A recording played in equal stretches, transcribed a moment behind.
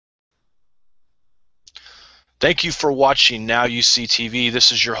Thank you for watching Now You See TV.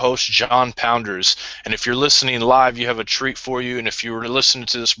 This is your host, John Pounders. And if you're listening live, you have a treat for you. And if you were listening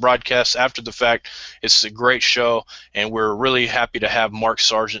to this broadcast after the fact, it's a great show. And we're really happy to have Mark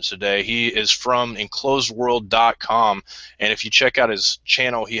Sargent today. He is from enclosedworld.com. And if you check out his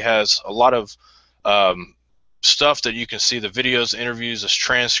channel, he has a lot of stuff that you can see, the videos, interviews, the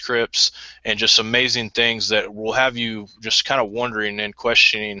transcripts, and just amazing things that will have you just kind of wondering and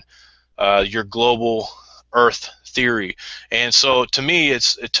questioning your global Earth theory. And so to me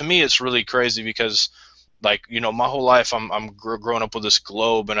it's really crazy because, like, you know, my whole life I'm growing up with this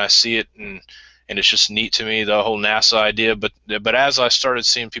globe, and I see it, and it's just neat to me, the whole NASA idea. But as I started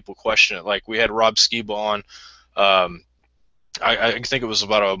seeing people question it, like we had Rob Skiba on, I think it was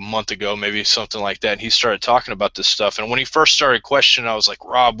about a month ago, maybe something like that, and he started talking about this stuff. And when he first started questioning, I was like,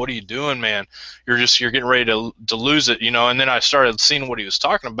 Rob, what are you doing, man? You're getting ready to lose it, you know. And then I started seeing what he was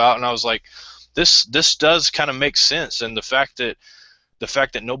talking about, and I was like, this does kind of make sense. And the fact that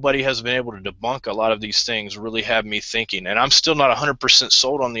nobody has been able to debunk a lot of these things really have me thinking. And I'm still not 100%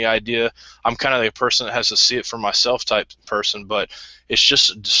 sold on the idea. I'm kind of the person that has to see it for myself type person, but it's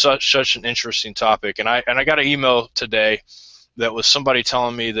just such an interesting topic. And I got an email today that was somebody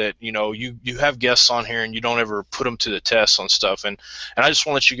telling me that, you know, you have guests on here and you don't ever put them to the test on stuff, and I just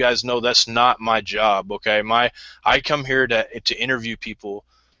want to let you guys know that's not my job. Okay, I come here to interview people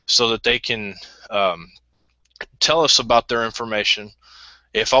so that they can tell us about their information.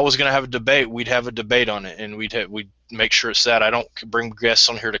 If I was going to have a debate, we'd have a debate on it, and we'd make sure it's that. I don't bring guests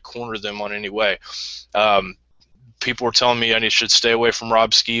on here to corner them on any way. People were telling me I should stay away from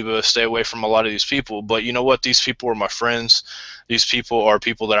Rob Skiba, stay away from a lot of these people, but you know what? These people are my friends. These people are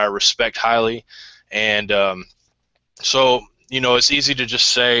people that I respect highly, and so, you know, it's easy to just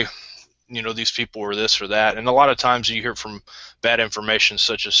say, you know, these people are this or that, and a lot of times you hear from bad information,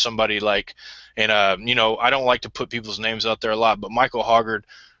 such as somebody like, and you know, I don't like to put people's names out there a lot, but Michael Hoggard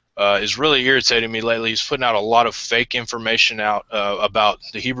is really irritating me lately. He's putting out a lot of fake information out about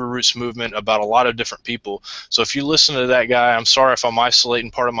the Hebrew Roots movement, about a lot of different people. So if you listen to that guy, I'm sorry if I'm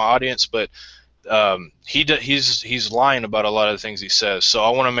isolating part of my audience, but he's lying about a lot of the things he says. So I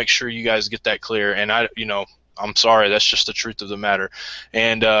want to make sure you guys get that clear. And I'm sorry, that's just the truth of the matter.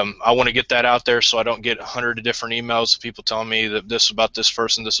 And I want to get that out there so I don't get 100 different emails of people telling me that this about this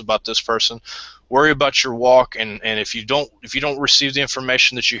person, this about this person. Worry about your walk, and if you don't receive the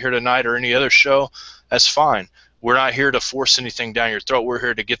information that you hear tonight or any other show, that's fine. We're not here to force anything down your throat. We're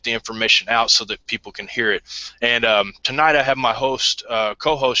here to get the information out so that people can hear it. And tonight I have my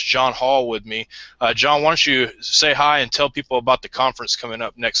co-host John Hall with me. John, why don't you say hi and tell people about the conference coming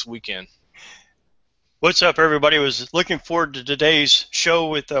up next weekend? What's up, everybody? I was looking forward to today's show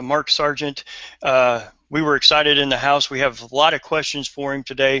with Mark Sargent. We were excited in the house. We have a lot of questions for him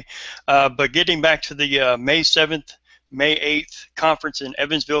today. But getting back to the May 7th, May 8th conference in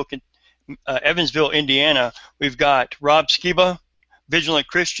Evansville, Indiana, we've got Rob Skiba, Vigilant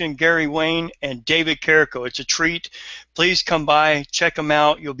Christian, Gary Wayne, and David Carrico. It's a treat. Please come by, check them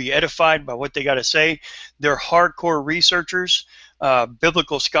out. You'll be edified by what they got to say. They're hardcore researchers,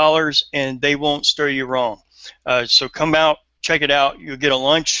 biblical scholars, and they won't steer you wrong. So come out, check it out. You'll get a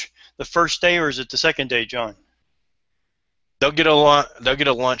lunch the first day, or is it the second day, John? They'll get a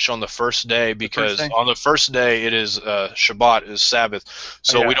lunch on the first day, because on the first day it is Shabbat, is Sabbath.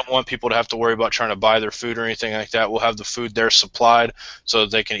 So we don't want people to have to worry about trying to buy their food or anything like that. We'll have the food there supplied so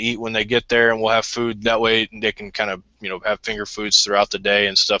that they can eat when they get there, and we'll have food that way they can kind of, you know, have finger foods throughout the day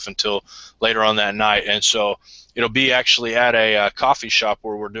and stuff until later on that night. And so it'll be actually at a coffee shop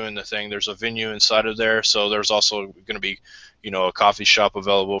where we're doing the thing. There's a venue inside of there, so there's also going to be, you know, a coffee shop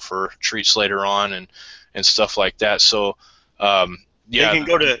available for treats later on and stuff like that. So they can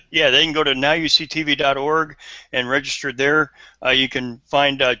go to nowuctv.org and register there. You can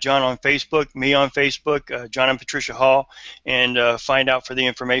find John on Facebook, me on Facebook, John and Patricia Hall, and find out for the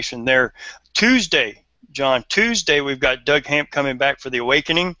information there. Tuesday, we've got Doug Hamp coming back for the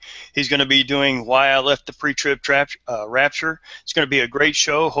Awakening. He's going to be doing Why I Left the Pre-Trib Rapture. It's going to be a great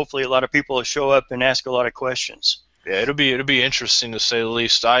show. Hopefully a lot of people will show up and ask a lot of questions. Yeah, it'll be interesting, to say the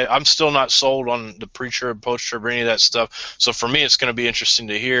least. I'm still not sold on the pre-trib, post-trib, or any of that stuff. So for me, it's going to be interesting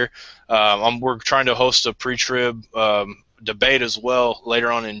to hear. We're trying to host a pre-trib debate as well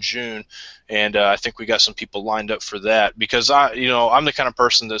later on in June, and I think we got some people lined up for that, because I'm the kind of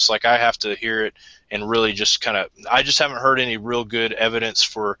person that's like, I have to hear it and really just I just haven't heard any real good evidence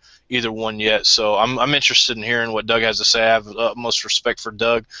for either one yet. So I'm interested in hearing what Doug has to say. I have utmost respect for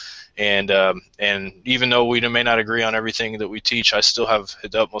Doug. And even though we may not agree on everything that we teach, I still have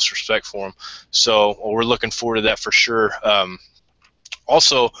the utmost respect for him. So we're looking forward to that for sure.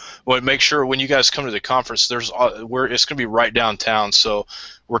 Also, make sure when you guys come to the conference, it's going to be right downtown. So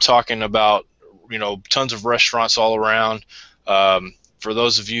we're talking about, tons of restaurants all around. For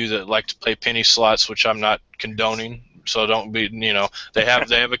those of you that like to play penny slots, which I'm not condoning, so don't be, they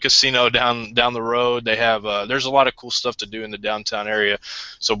have a casino down the road. They have there's a lot of cool stuff to do in the downtown area.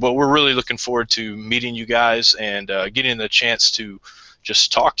 So, but we're really looking forward to meeting you guys and getting the chance to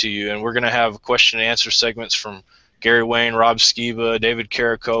just talk to you. And we're going to have question and answer segments from Gary Wayne, Rob Skiba, David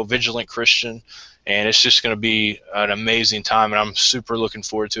Carrico, Vigilant Christian, and it's just going to be an amazing time, and I'm super looking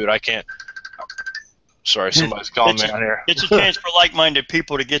forward to it. I can't. Sorry, somebody's calling me out here. It's a chance for like-minded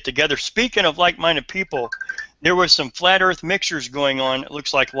people to get together. Speaking of like-minded people, there was some flat Earth mixers going on, it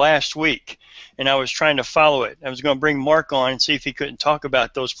looks like last week, and I was trying to follow it. I was going to bring Mark on and see if he couldn't talk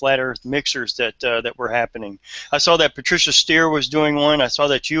about those flat Earth mixers that were happening. I saw that Patricia Steer was doing one. I saw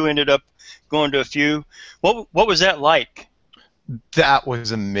that you ended up going to a few. What was that like? That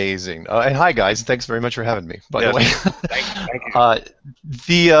was amazing. And hi, guys. Thanks very much for having me, by the way. Thank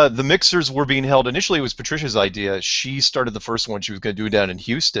you. The mixers were being held. Initially, it was Patricia's idea. She started the first one she was going to do down in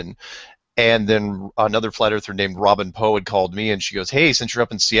Houston. And then another flat earther named Robin Poe had called me, and she goes, hey, since you're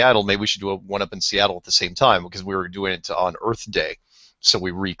up in Seattle, maybe we should do one up in Seattle at the same time, because we were doing it on Earth Day. So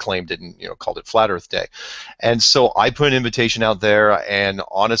we reclaimed it and called it Flat Earth Day. And so I put an invitation out there, and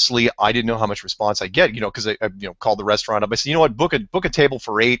honestly, I didn't know how much response I get, because I called the restaurant up. I said, you know what, book a table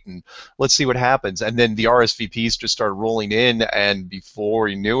for 8, and let's see what happens. And then the RSVPs just started rolling in, and before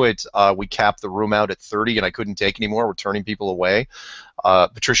you knew it, we capped the room out at 30, and I couldn't take any more. We're turning people away.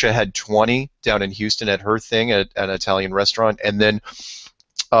 Patricia had 20 down in Houston at her thing at an Italian restaurant, and then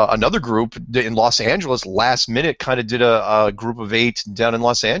another group in Los Angeles last minute kind of did a group of 8 down in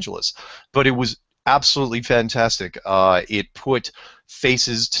Los Angeles. But it was absolutely fantastic. It put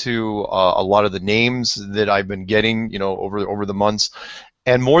faces to a lot of the names that I've been getting, over the months.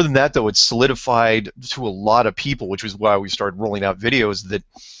 And more than that, though, it solidified to a lot of people, which was why we started rolling out videos, that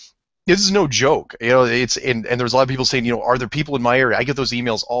this is no joke. It's and there's a lot of people saying, are there people in my area? I get those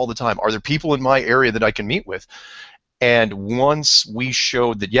emails all the time. Are there people in my area that I can meet with? And once we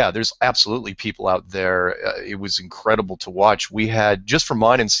showed that, yeah, there's absolutely people out there, it was incredible to watch. We had, just for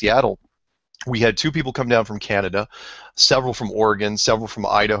mine in Seattle, we had 2 people come down from Canada, several from Oregon, several from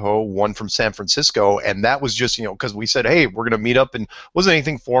Idaho, one from San Francisco, and that was just, because we said, hey, we're going to meet up, and wasn't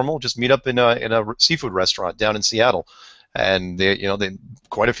anything formal, just meet up in a seafood restaurant down in Seattle. And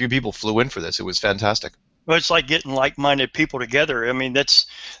quite a few people flew in for this. It was fantastic. Well, it's like getting like-minded people together. I mean, it's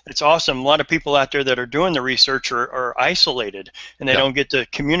awesome. A lot of people out there that are doing the research are isolated, and they don't get to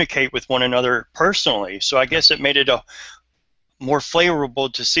communicate with one another personally. So I guess it made it more favorable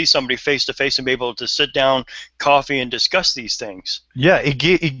to see somebody face-to-face and be able to sit down, coffee, and discuss these things. Yeah, it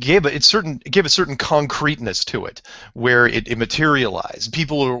gave a certain concreteness to it, where it materialized.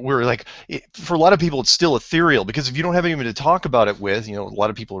 People were like, for a lot of people, it's still ethereal, because if you don't have anyone to talk about it with, a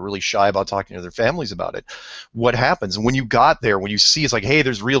lot of people are really shy about talking to their families about it. What happens when you got there, when you see it's like, hey,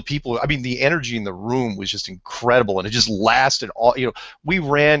 there's real people. I mean, the energy in the room was just incredible, and it just lasted all. We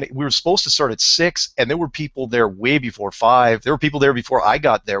were supposed to start at 6, and there were people there way before 5. There were people there before I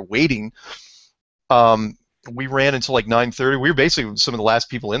got there waiting. We ran until like 9:30. We were basically some of the last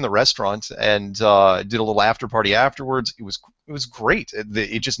people in the restaurant, and did a little after party afterwards. It was great.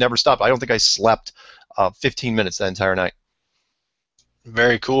 It just never stopped. I don't think I slept 15 minutes that entire night.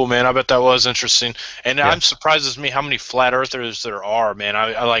 Very cool, man. I bet that was interesting. And yeah. I'm surprised as me how many flat earthers there are, man.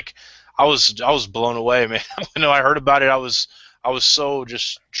 I was blown away, man. When I heard about it, I was so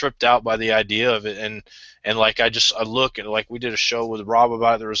just tripped out by the idea of it, and like I look, and like we did a show with Rob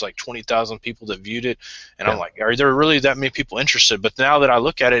about it. There was like 20,000 people that viewed it, and I'm like, are there really that many people interested? But now that I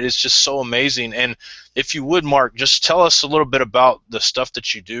look at it, it's just so amazing. And if you would, Mark, just tell us a little bit about the stuff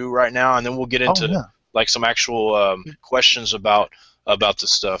that you do right now, and then we'll get into like some actual questions about the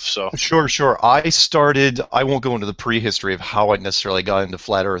stuff. So sure. I won't go into the prehistory of how I necessarily got into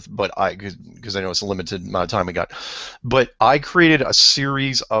flat Earth, but because I know it's a limited amount of time I got. But I created a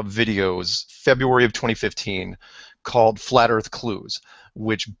series of videos February of 2015 called Flat Earth Clues,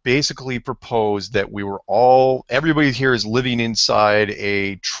 which basically proposed that everybody here is living inside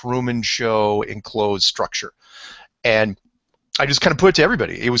a Truman Show enclosed structure. And I just kind of put it to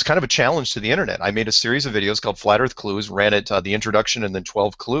everybody. It was kind of a challenge to the internet. I made a series of videos called Flat Earth Clues, ran it, the introduction, and then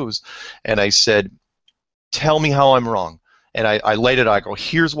 12 clues, and I said, tell me how I'm wrong. And I laid it out. I go,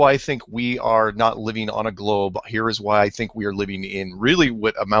 here's why I think we are not living on a globe. Here is why I think we are living in really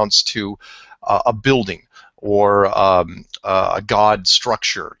what amounts to a building or a God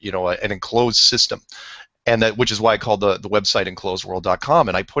structure, an enclosed system. And which is why I called the website enclosedworld.com,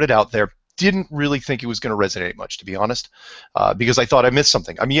 and I put it out there. didn't really think it was going to resonate much, to be honest, because I thought I missed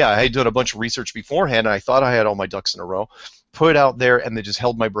something. I mean, yeah, I had done a bunch of research beforehand, and I thought I had all my ducks in a row, put it out there, and then just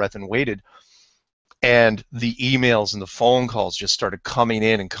held my breath and waited. And the emails and the phone calls just started coming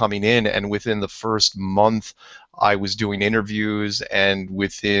in and coming in, and within the first month, I was doing interviews, and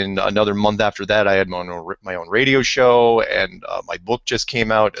within another month after that, I had my own radio show, and my book just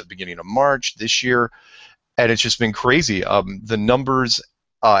came out at the beginning of March this year, and it's just been crazy. The numbers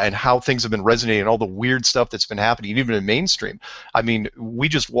and how things have been resonating, and all the weird stuff that's been happening, even in mainstream. I mean, we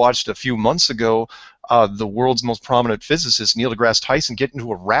just watched a few months ago the world's most prominent physicist, Neil deGrasse Tyson, get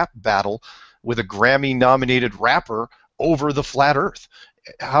into a rap battle with a Grammy-nominated rapper over the flat Earth.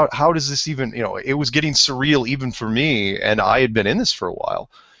 How does this even, it was getting surreal even for me, and I had been in this for a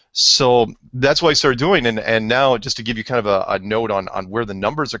while. So that's what I started doing, and now just to give you kind of a note on where the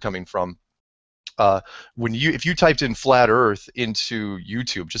numbers are coming from, if you typed in flat Earth into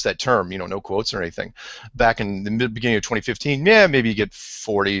YouTube, just that term, no quotes or anything, back in the beginning of 2015, yeah, maybe you get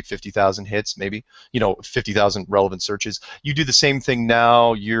 40, 50,000 hits, maybe, 50,000 relevant searches. You do the same thing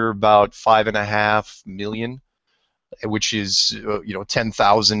now, you're about 5.5 million, which is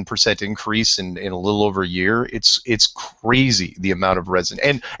 10,000% increase in a little over a year. It's crazy the amount of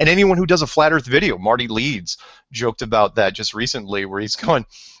resonance. And anyone who does a flat Earth video, Marty Leeds joked about that just recently, where he's going,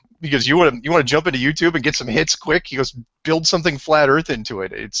 because you want to jump into YouTube and get some hits quick. He goes, build something flat Earth into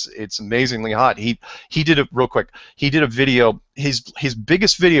it. It's amazingly hot. He did it real quick. He did a video. His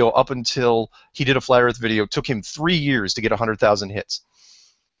biggest video up until he did a flat Earth video took him 3 years to get 100,000 hits.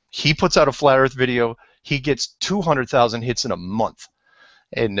 He puts out a flat Earth video. He gets 200,000 hits in a month,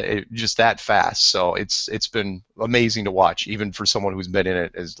 and just that fast. So it's been amazing to watch, even for someone who's been in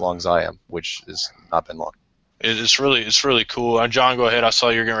it as long as I am, which has not been long. It's really cool. John, go ahead. I saw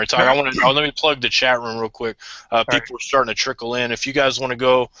you're going to retire. Let me plug the chat room real quick. People are starting to trickle in. If you guys want to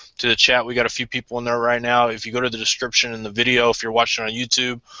go to the chat, we got a few people in there right now. If you go to the description in the video, if you're watching on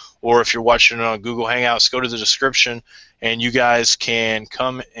YouTube or if you're watching on Google Hangouts, go to the description, and you guys can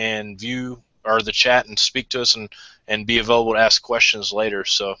come and view the chat and speak to us and be available to ask questions later.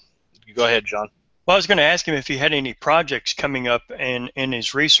 So go ahead, John. Well, I was going to ask him if he had any projects coming up in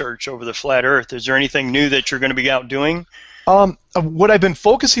his research over the flat Earth. Is there anything new that you're going to be out doing? What I've been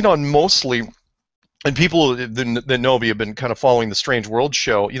focusing on mostly, and people that know me have been kind of following the Strange World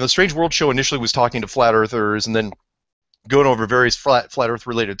show. The Strange World show initially was talking to flat earthers and then going over various flat Earth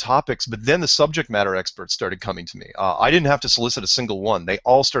related topics, but then the subject matter experts started coming to me. I didn't have to solicit a single one. They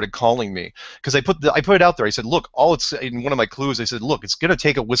all started calling me because I put it out there. I said, look, in one of my clues, I said, look, it's going to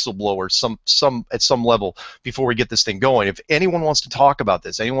take a whistleblower at some level before we get this thing going. If anyone wants to talk about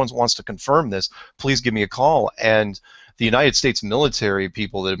this, anyone wants to confirm this, please give me a call. And the United States military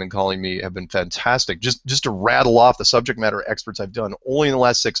people that have been calling me have been fantastic. Just to rattle off the subject matter experts I've done only in the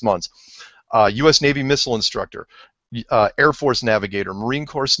last 6 months. U.S. Navy missile instructor, Air Force navigator, Marine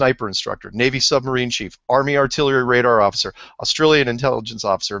Corps sniper instructor, Navy submarine chief, Army artillery radar officer, Australian intelligence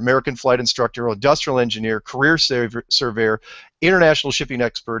officer, American flight instructor, industrial engineer, career surveyor, international shipping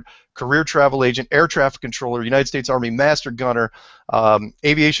expert, career travel agent, air traffic controller, United States Army master gunner,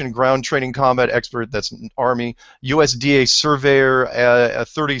 aviation and ground training combat expert, that's Army, USDA surveyor, a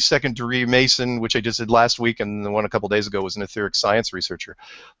 32nd degree Mason, which I just did last week, and the one a couple days ago was an etheric science researcher.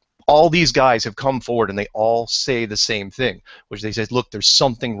 All these guys have come forward and they all say the same thing, which they say, look, there's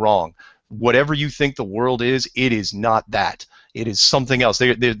something wrong. Whatever you think the world is, it is not that. It is something else.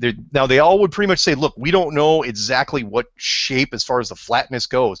 Now, they all would pretty much say, look, we don't know exactly what shape as far as the flatness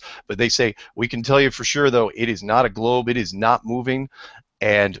goes, but they say, we can tell you for sure, though, it is not a globe, it is not moving,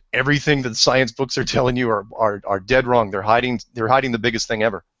 and everything that the science books are telling you are dead wrong. They're hiding the biggest thing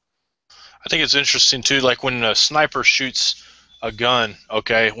ever. I think it's interesting, too, like when a sniper shoots a gun,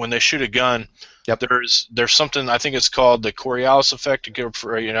 okay, when they shoot a gun, yep, there's something, I think it's called the Coriolis effect.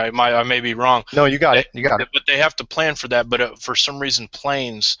 I may be wrong. No, you got it. But they have to plan for that. But for some reason,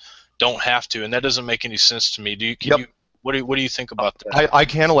 planes don't have to, and that doesn't make any sense to me. What do you think about that? I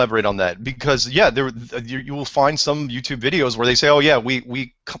can elaborate on that because you will find some YouTube videos where they say, oh yeah, we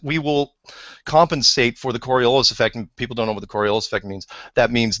will compensate for the Coriolis effect, and people don't know what the Coriolis effect means.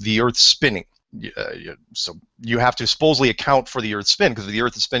 That means the Earth spinning. So you have to supposedly account for the Earth's spin, because the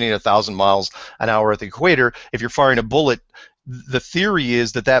Earth is spinning at 1,000 miles an hour at the equator. If you're firing a bullet, the theory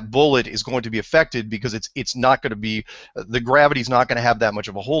is that bullet is going to be affected because it's not going to be, the gravity's not going to have that much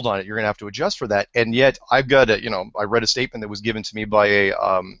of a hold on it. You're going to have to adjust for that. And yet I've got I read a statement that was given to me by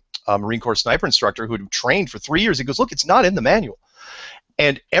a Marine Corps sniper instructor who had trained for 3 years. He goes, look, it's not in the manual.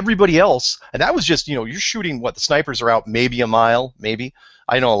 And everybody else, and that was just, you're shooting, what, the snipers are out maybe a mile, maybe.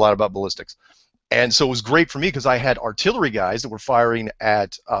 I know a lot about ballistics. And so it was great for me because I had artillery guys that were firing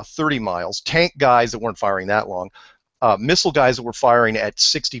at 30 miles, tank guys that weren't firing that long, missile guys that were firing at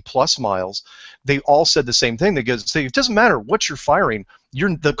 60 plus miles. They all said the same thing. They say it doesn't matter what you're firing.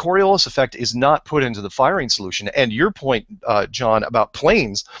 The Coriolis effect is not put into the firing solution. And your point, John, about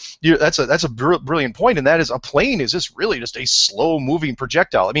planes, that's a brilliant point. And that is, a plane is just really just a slow-moving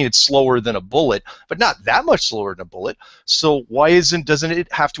projectile. I mean, it's slower than a bullet, but not that much slower than a bullet. So why doesn't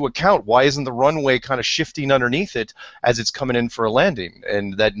it have to account? Why isn't the runway kind of shifting underneath it as it's coming in for a landing?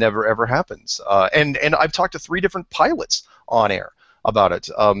 And that never ever happens. And I've talked to 3 different pilots on air about it.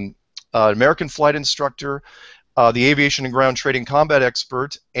 An American flight instructor, the aviation and ground trading combat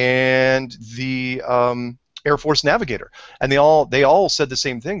expert, and the Air Force navigator, and they all said the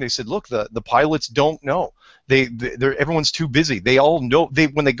same thing. They said, look, the pilots don't know. Everyone's too busy. They all know.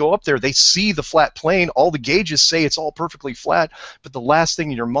 When they go up there, they see the flat plane. All the gauges say it's all perfectly flat, but the last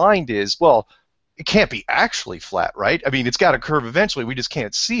thing in your mind is, well, it can't be actually flat, right? I mean, it's got a curve eventually. We just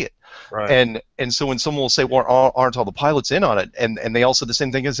can't see it. Right. And so when someone will say, well, aren't all the pilots in on it? And they all said the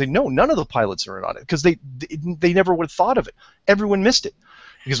same thing and say, no, none of the pilots are in on it, because they never would have thought of it. Everyone missed it.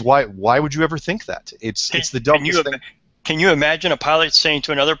 Because why would you ever think that? It's the dumbest thing. Can you imagine a pilot saying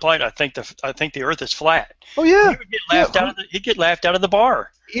to another pilot, I think the Earth is flat? Oh yeah. He would get laughed out of he'd get laughed out of the bar.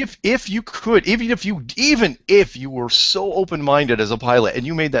 If you could, even if you were so open-minded as a pilot and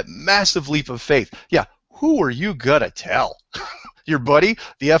you made that massive leap of faith, yeah, who are you gonna tell? Your buddy,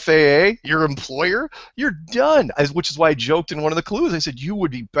 the FAA, your employer? You're done. Which is why I joked in one of the clues. I said you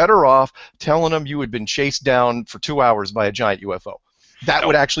would be better off telling them you had been chased down for 2 hours by a giant UFO. That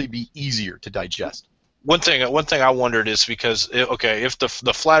would actually be easier to digest. One thing I wondered is because if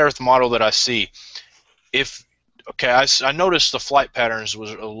the flat Earth model that I see, I noticed the flight patterns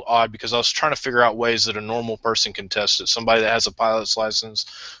was a little odd because I was trying to figure out ways that a normal person can test it. Somebody that has a pilot's license,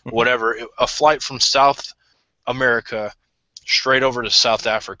 whatever. A flight from South America straight over to South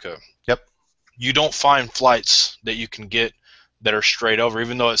Africa. Yep. You don't find flights that you can get that are straight over,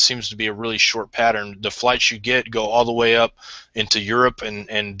 even though it seems to be a really short pattern. The flights you get go all the way up into Europe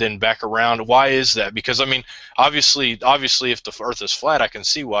and then back around. Why is that? Because I mean, obviously, if the Earth is flat, I can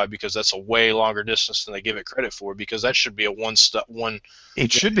see why, because that's a way longer distance than they give it credit for. Because that should be a one.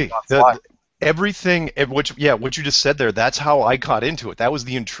 It should be. Everything, what you just said there, that's how I got into it. That was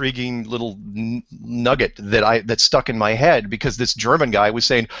the intriguing little nugget that stuck in my head, because this German guy was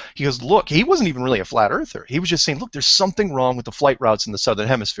saying, he goes, look, he wasn't even really a flat earther. He was just saying, look, there's something wrong with the flight routes in the southern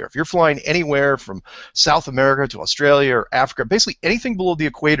hemisphere. If you're flying anywhere from South America to Australia or Africa, basically anything below the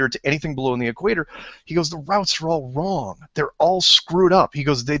equator to anything below the equator, he goes, the routes are all wrong. They're all screwed up. He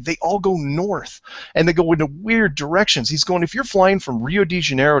goes, they all go north, and they go into weird directions. He's going, if you're flying from Rio de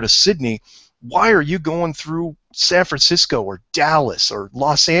Janeiro to Sydney, why are you going through San Francisco or Dallas or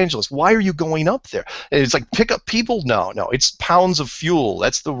Los Angeles? Why are you going up there? And it's like, pick up people? No, it's pounds of fuel.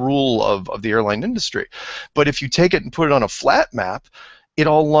 That's the rule of the airline industry. But if you take it and put it on a flat map, it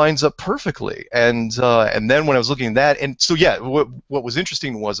all lines up perfectly. And then when I was looking at that, and so yeah, what was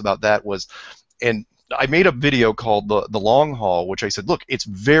interesting about that was, and I made a video called the long haul, which I said, look, it's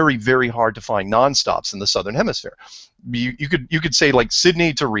very, very hard to find nonstops in the southern hemisphere. You could say like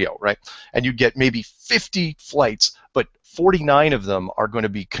Sydney to Rio, right? And you'd get maybe 50 flights, but 49 of them are going to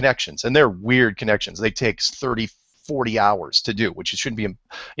be connections, and they're weird connections. They take 30, 40 hours to do, which it shouldn't be,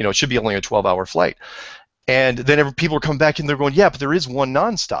 it should be only a 12-hour flight. And then people are coming back and they're going, yeah, but there is one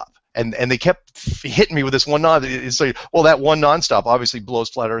nonstop. And they kept hitting me with this one non. It's like, well, that one nonstop obviously blows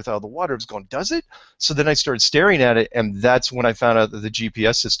flat Earth out of the water. I was going, does it? So then I started staring at it, and that's when I found out that the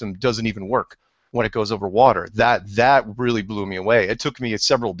GPS system doesn't even work when it goes over water. That really blew me away. It took me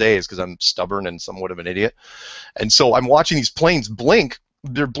several days because I'm stubborn and somewhat of an idiot. And so I'm watching these planes blink.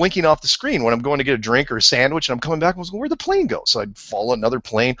 They're blinking off the screen when I'm going to get a drink or a sandwich, and I'm coming back and I was going, where'd the plane go? So I'd follow another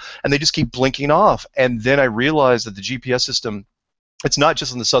plane, and they just keep blinking off. And then I realized that the GPS system, it's not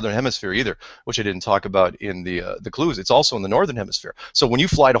just in the southern hemisphere either, which I didn't talk about in the clues. It's also in the northern hemisphere. So when you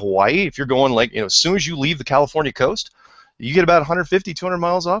fly to Hawaii, if you're going like, as soon as you leave the California coast, you get about 150, 200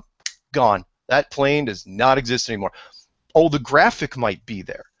 miles off, gone. That plane does not exist anymore. Oh, the graphic might be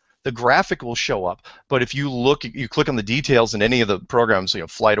there. The graphic will show up, but if you click on the details in any of the programs,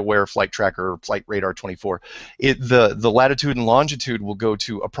 Flight Aware, Flight Tracker, Flight Radar 24, the latitude and longitude will go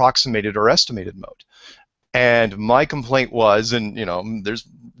to approximated or estimated mode. And my complaint was, and there's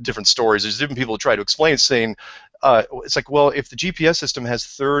different stories, there's different people who try to explain it, saying, it's like, well, if the GPS system has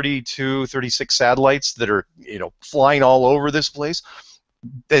 32, 36 satellites that are, flying all over this place,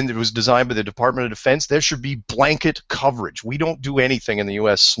 and it was designed by the Department of Defense. There should be blanket coverage. We don't do anything in the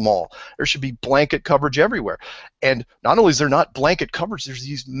U.S. small. There should be blanket coverage everywhere. And not only is there not blanket coverage, there's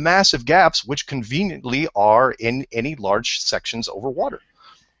these massive gaps which conveniently are in any large sections over water.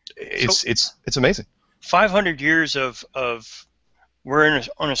 It's amazing. 500 years of we're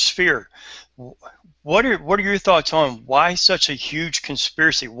on a sphere. What are your thoughts on why such a huge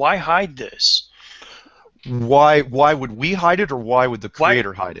conspiracy? Why hide this? Why would we hide it, or why would the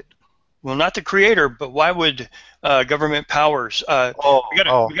creator hide it? Well, not the creator, but why would government powers? We got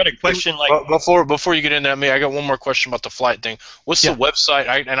a question like before you get into that, I got one more question about the flight thing. What's the website?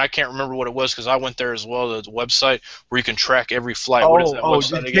 I can't remember what it was because I went there as well. The website where you can track every flight. What is that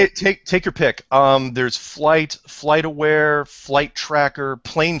website again? Take your pick. There's FlightAware, Flight Tracker,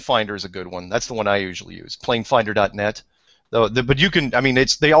 Plane Finder is a good one. That's the one I usually use. Planefinder.net. But you can,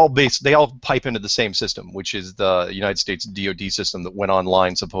 they all pipe into the same system, which is the United States DoD system that went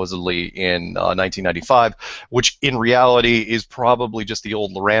online supposedly in 1995, which in reality is probably just the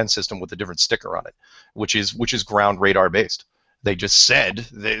old Loran system with a different sticker on it, which is ground radar based. They just said,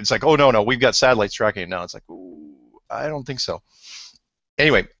 it's like, oh no, we've got satellites tracking it now. It's like, ooh, I don't think so.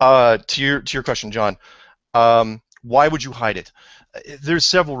 Anyway, to your question, John, why would you hide it? There's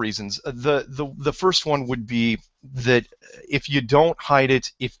several reasons. The first one would be that if you don't hide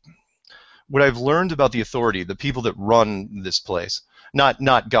it, what I've learned about the authority, the people that run this place,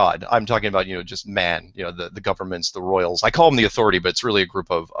 not God, I'm talking about just man, the governments, the royals. I call them the authority, but it's really a group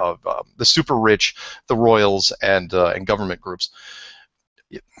of the super rich, the royals, and government groups.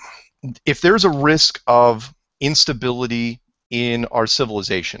 If there's a risk of instability in our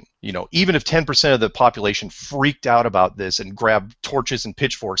civilization, even if 10% of the population freaked out about this and grabbed torches and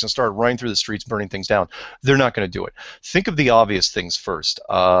pitchforks and started running through the streets burning things down, they're not going to do it. Think of the obvious things first.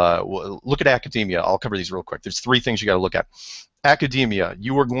 Look at academia. I'll cover these real quick. There's three things you got to look at. Academia,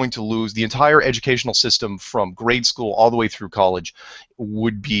 you are going to lose the entire educational system from grade school all the way through college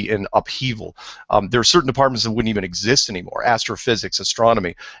would be an upheaval. There are certain departments that wouldn't even exist anymore, astrophysics,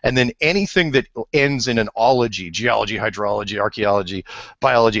 astronomy, and then anything that ends in an ology, geology, hydrology, archaeology,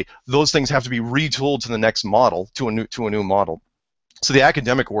 biology, those things have to be retooled to the next model, to a new model. So the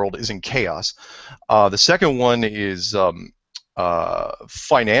academic world is in chaos. The second one is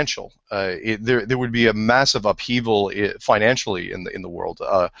financial. There would be a massive upheaval financially in the world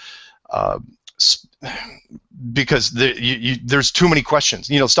because there's too many questions.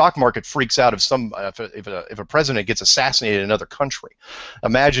 Stock market freaks out if a president gets assassinated in another country.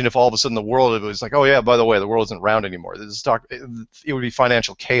 Imagine if all of a sudden the world was like, oh yeah, by the way, the world isn't round anymore. It would be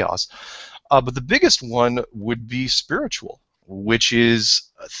financial chaos. But the biggest one would be spiritual, which is,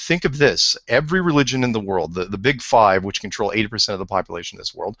 think of this, every religion in the world, the big five, which control 80% of the population of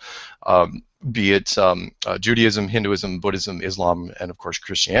this world, be it Judaism, Hinduism, Buddhism, Islam, and of course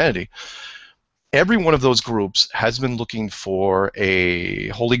Christianity, every one of those groups has been looking for a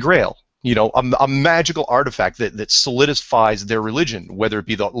holy grail, a magical artifact that solidifies their religion, whether it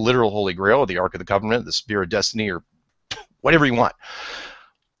be the literal holy grail or the Ark of the Covenant, the Spear of Destiny, or whatever you want.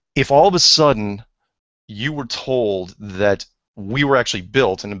 If all of a sudden you were told that we were actually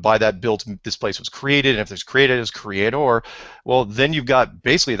built, and by that built, this place was created, and if there's created as creator, well, then you've got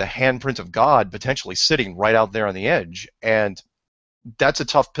basically the handprint of God potentially sitting right out there on the edge, and that's a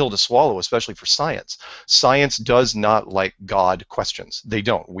tough pill to swallow, especially for science. Science does not like God questions. They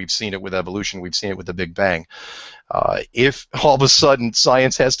don't. We've seen it with evolution. We've seen it with the Big Bang. If all of a sudden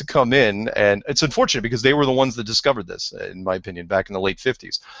science has to come in, and it's unfortunate because they were the ones that discovered this, in my opinion, back in the late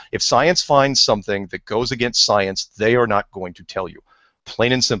 50s. If science finds something that goes against science, they are not going to tell you.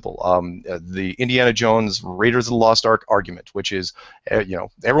 Plain and simple. The Indiana Jones Raiders of the Lost Ark argument, which is,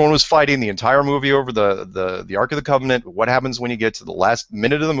 everyone was fighting the entire movie over the Ark of the Covenant. What happens when you get to the last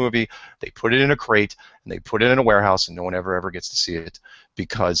minute of the movie? They put it in a crate and they put it in a warehouse, and no one ever gets to see it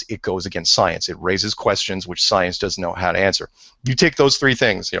because it goes against science. It raises questions which science doesn't know how to answer. You take those three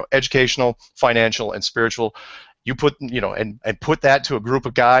things, educational, financial, and spiritual. You put, and put that to a group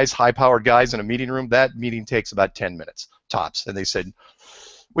of guys, high-powered guys in a meeting room. That meeting takes about 10 minutes tops, and they said,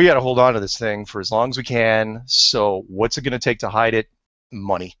 we got to hold on to this thing for as long as we can. So what's it going to take to hide it?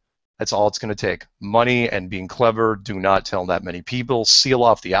 Money. That's all it's going to take. Money and being clever. Do not tell that many people. Seal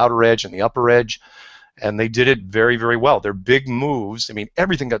off the outer edge and the upper edge. And they did it very, very well. Their big moves,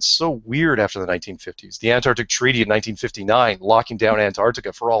 everything got so weird after the 1950s. The Antarctic Treaty in 1959, locking down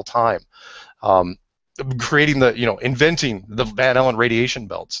Antarctica for all time. Creating inventing the Van Allen radiation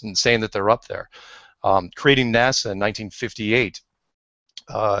belts and saying that they're up there. Creating NASA in 1958.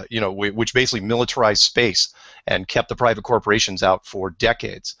 which basically militarized space and kept the private corporations out for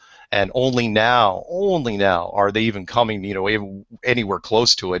decades. And only now are they even coming, anywhere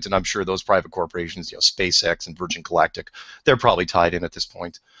close to it. And I'm sure those private corporations, SpaceX and Virgin Galactic, they're probably tied in at this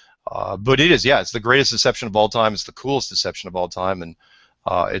point. But it's the greatest deception of all time. It's the coolest deception of all time, and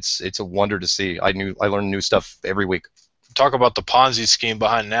it's a wonder to see. I learn new stuff every week. Talk about the Ponzi scheme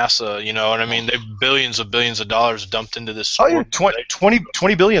behind NASA, you know what I mean? They've billions of dollars dumped into this. Oh yeah,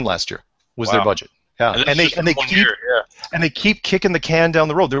 20 billion last year was their budget. Yeah, and they keep kicking the can down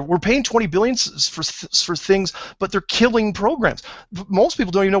the road. We're paying 20 billion for things, but they're killing programs. Most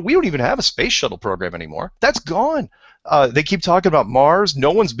people don't even know we don't even have a space shuttle program anymore. That's gone. They keep talking about Mars.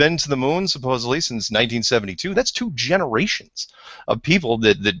 No one's been to the moon supposedly since 1972. That's 2 generations of people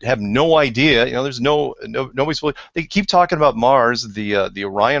that have no idea. There's nobody's. They keep talking about Mars, the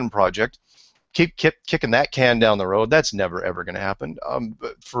Orion project. Keep kicking that can down the road. That's never ever going to happen. And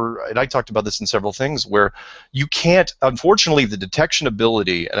I talked about this in several things where you can't. Unfortunately, the detection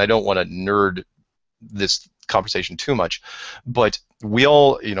ability, and I don't want to nerd this conversation too much, but we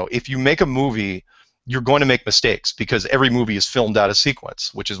all, if you make a movie, you're going to make mistakes because every movie is filmed out of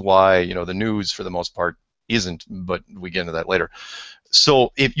sequence, which is why the news for the most part isn't. But we get into that later.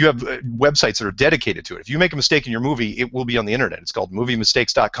 So if you have websites that are dedicated to it, if you make a mistake in your movie, it will be on the internet. It's called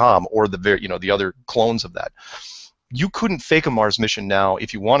moviemistakes.com or the other clones of that. You couldn't fake a Mars mission now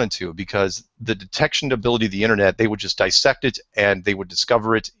if you wanted to, because the detection ability of the internet, they would just dissect it and they would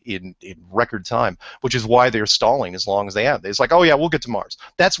discover it in record time, which is why they're stalling as long as they have. It's like, oh yeah, we'll get to Mars.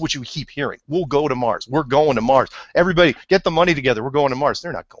 That's what you keep hearing. We'll go to Mars. We're going to Mars. Everybody, get the money together. We're going to Mars.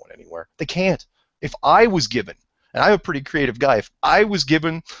 They're not going anywhere. They can't. If I was given, and I'm a pretty creative guy, if I was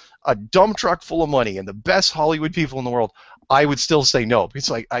given a dump truck full of money and the best Hollywood people in the world, I would still say no. It's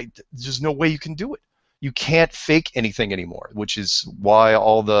like, there's no way you can do it. You can't fake anything anymore, which is why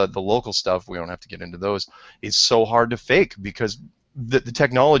all the local stuff, we don't have to get into those, is so hard to fake because the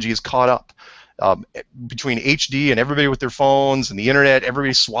technology is caught up. Between HD and everybody with their phones and the internet,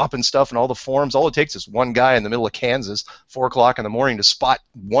 everybody's swapping stuff and all the forums. All it takes is one guy in the middle of Kansas, 4 o'clock in the morning, to spot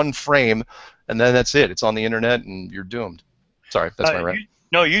one frame, and then that's it. It's on the internet, and you're doomed. Sorry, that's my rant.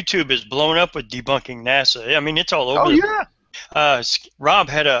 YouTube is blown up with debunking NASA. I mean, it's all over. Oh, yeah. Rob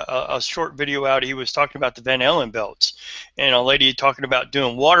had a short video out. He was talking about the Van Allen belts and a lady talking about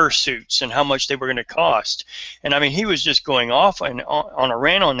doing water suits and how much they were going to cost. And I mean, he was just going off on a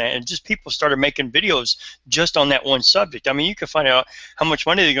rant on that, and just people started making videos just on that one subject. I mean, you can find out how much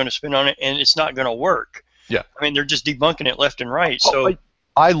money they're going to spend on it, and it's not going to work. Yeah. I mean, they're just debunking it left and right. So.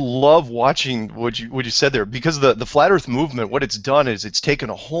 I love watching what you said there, because the flat Earth movement, what it's done is it's taken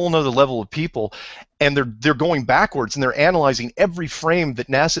a whole nother level of people, and they're going backwards and they're analyzing every frame that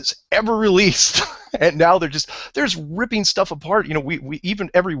NASA's ever released, and now they're just ripping stuff apart. We even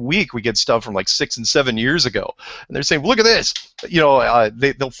every week we get stuff from like 6 and 7 years ago, and they're saying, look at this.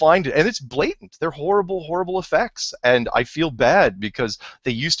 They'll find it, and it's blatant. They're horrible effects, and I feel bad because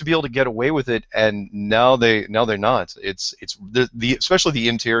they used to be able to get away with it, and now they're not. It's especially the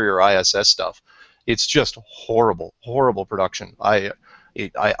interior ISS stuff. It's just horrible production. I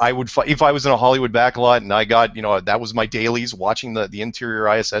would if I was in a Hollywood backlot and I got that was my dailies watching the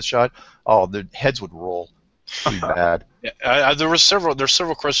interior ISS shot. Oh, the heads would roll. It'd be bad. Yeah, there's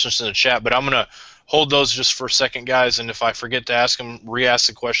several questions in the chat, but I'm gonna hold those just for a second, guys. And if I forget to ask them, re-ask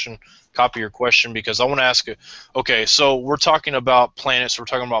the question, copy your question, because I want to ask it. Okay, so we're talking about planets, we're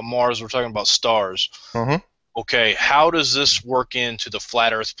talking about Mars, we're talking about stars. Mm-hmm. Okay, how does this work into the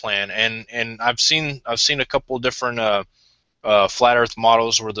flat Earth plan? And I've seen a couple of different flat Earth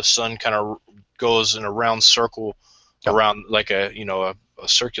models where the sun kind of goes in a round circle around, like a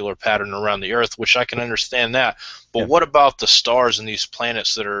circular pattern around the Earth, which I can understand that. But what about the stars and these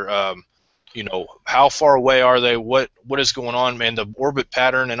planets that are, how far away are they? What is going on, man? The orbit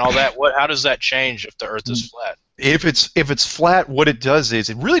pattern and all that. How does that change if the Earth is flat? If it's flat, what it does is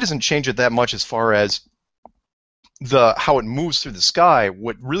it really doesn't change it that much as far as how it moves through the sky.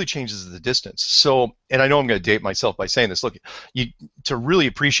 What really changes is the distance. So, and I know I'm going to date myself by saying this. Look, to really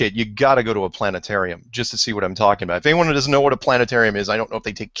appreciate, you got to go to a planetarium just to see what I'm talking about. If anyone doesn't know what a planetarium is, I don't know if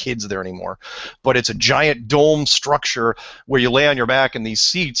they take kids there anymore, but it's a giant dome structure where you lay on your back in these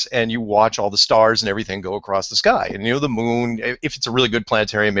seats and you watch all the stars and everything go across the sky. And the moon, if it's a really good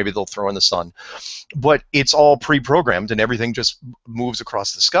planetarium, maybe they'll throw in the sun. But it's all pre-programmed and everything just moves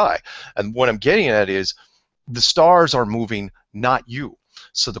across the sky. And what I'm getting at is, the stars are moving, not you.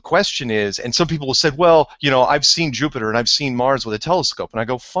 So the question is, and some people have said, well, I've seen Jupiter and I've seen Mars with a telescope. And I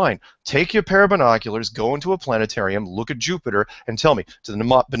go, fine, take your pair of binoculars, go into a planetarium, look at Jupiter, and tell me, do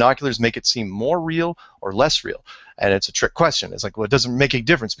the binoculars make it seem more real or less real? And it's a trick question. It's like, well, it doesn't make a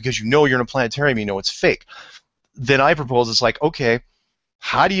difference because you're in a planetarium, it's fake. Then I propose, it's like, okay,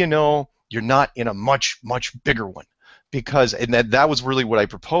 how do you know you're not in a much, much bigger one? Because, and that was really what I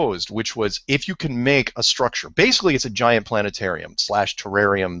proposed, which was if you can make a structure, basically it's a giant planetarium /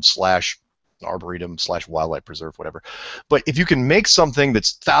 terrarium / arboretum / wildlife preserve, whatever. But if you can make something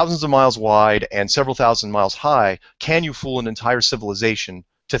that's thousands of miles wide and several thousand miles high, can you fool an entire civilization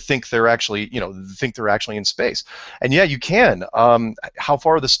to think they're actually, in space? And yeah, you can. How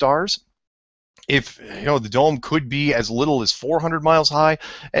far are the stars? If the dome could be as little as 400 miles high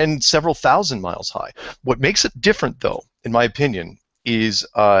and several thousand miles high. What makes it different, though, in my opinion, is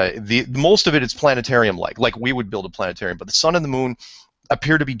the most of it is planetarium-like we would build a planetarium. But the sun and the moon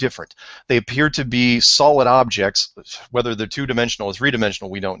appear to be different. They appear to be solid objects. Whether they're two-dimensional or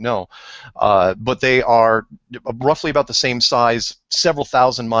three-dimensional, we don't know. But they are roughly about the same size, several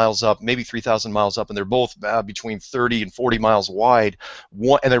thousand miles up, maybe 3,000 miles up, and they're both between 30 and 40 miles wide,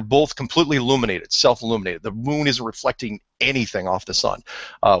 and they're both completely illuminated, self-illuminated. The moon isn't reflecting anything off the sun.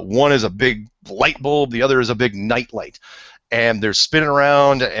 One is a big light bulb, the other is a big night light. And they're spinning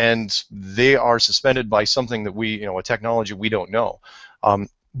around, and they are suspended by something that a technology we don't know.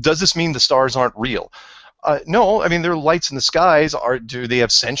 Does this mean the stars aren't real? No, I mean, they're lights in the skies. Do they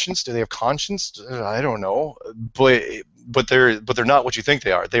have sentience? Do they have conscience? I don't know, but they're not what you think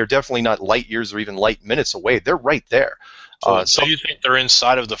they are. They're definitely not light years or even light minutes away. They're right there. So you think they're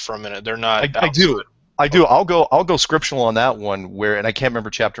inside of the firmament? They're not. I do. I do. I'll go scriptural on that one, and I can't remember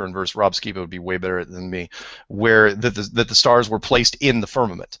chapter and verse. Rob Skiba would be way better than me. Where that the stars were placed in the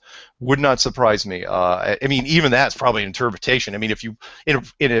firmament would not surprise me. I mean, even that's probably an interpretation. I mean, if you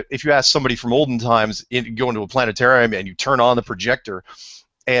ask somebody from olden times, go into a planetarium and you turn on the projector,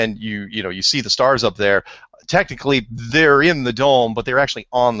 and you see the stars up there. Technically, they're in the dome, but they're actually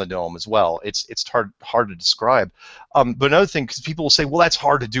on the dome as well. It's hard to describe. But another thing, because people will say, well, that's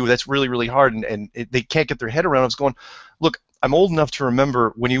hard to do. That's really, really hard, and they can't get their head around it. I was going, look, I'm old enough to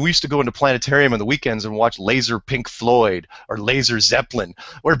remember when you used to go into planetarium on the weekends and watch Laser Pink Floyd or Laser Zeppelin,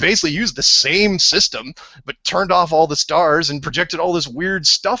 where it basically used the same system, but turned off all the stars and projected all this weird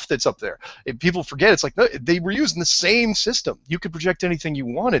stuff that's up there. People forget, it's like, no, they were using the same system. You could project anything you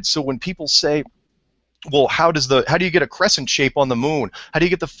wanted. So when people say, well, how do you get a crescent shape on the moon? How do you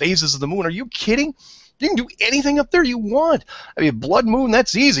get the phases of the moon? Are you kidding? You can do anything up there you want. I mean, blood moon,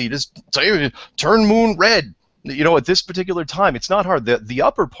 that's easy. Just say, turn moon red. At this particular time, it's not hard. The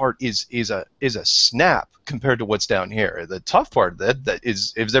upper part is a snap compared to what's down here. The tough part that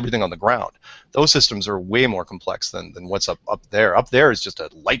is everything on the ground. Those systems are way more complex than what's up there. Up there is just a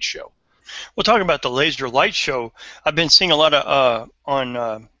light show. Well, talking about the laser light show, I've been seeing a lot of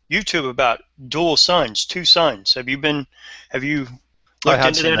on YouTube about dual suns, two suns. Have you looked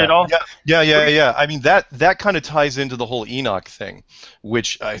into that at all? Yeah. I mean, that kind of ties into the whole Enoch thing,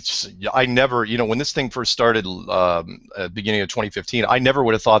 which I never, when this thing first started, beginning of 2015, I never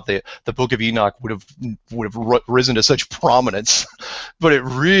would have thought that the Book of Enoch would have risen to such prominence, but it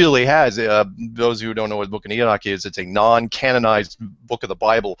really has. Those who don't know what the Book of Enoch is, it's a non-canonized book of the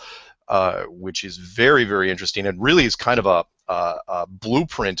Bible, which is very, very interesting, and really is kind of a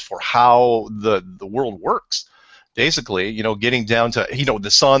blueprint for how the world works. Basically, getting down to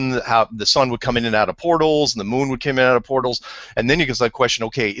the sun, how the sun would come in and out of portals, and the moon would come in and out of portals, and then you get that question: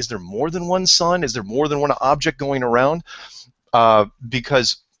 okay, is there more than one sun? Is there more than one object going around?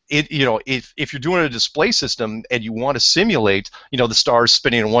 Because if you're doing a display system and you want to simulate, the stars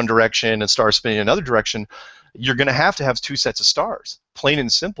spinning in one direction and stars spinning in another direction, you're going to have two sets of stars, plain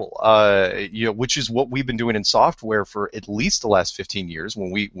and simple. Which is what we've been doing in software for at least the last 15 years. When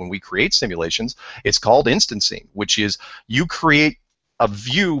we create simulations, it's called instancing, which is you create a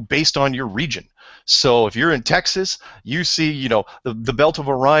view based on your region. So if you're in Texas, you see, the belt of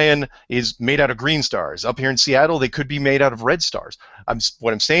Orion is made out of green stars. Up here in Seattle, they could be made out of red stars.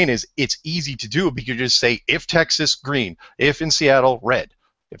 What I'm saying is it's easy to do because you just say, if Texas, green, if in Seattle, red,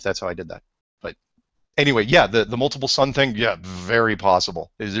 if that's how I did that. Anyway, yeah, the multiple sun thing, yeah, very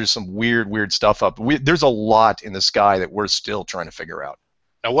possible. There's some weird stuff up. There's a lot in the sky that we're still trying to figure out.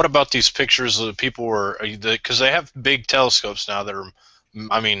 Now, what about these pictures that people were, because they have big telescopes now that are,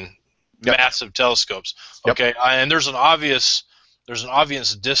 massive telescopes. Okay, yep. And there's an obvious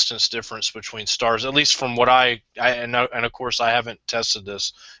distance difference between stars, at least from what and of course I haven't tested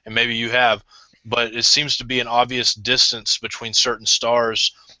this, and maybe you have, but it seems to be an obvious distance between certain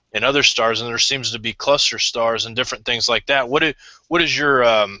stars in other stars, and there seems to be cluster stars and different things like that. What does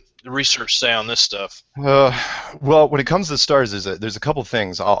your research say on this stuff? Uh, well, when it comes to stars, there's a couple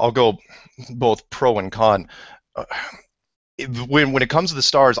things. I'll go both pro and con. Uh, when it comes to the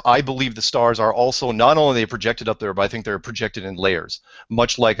stars, I believe the stars are also not only they projected up there, but I think they're projected in layers,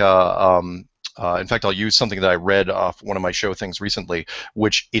 much like in fact, I'll use something that I read off one of my show things recently,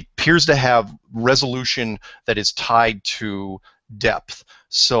 which it appears to have resolution that is tied to depth.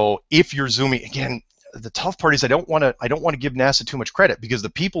 So if you're zooming again, the tough part is I don't want to give NASA too much credit, because the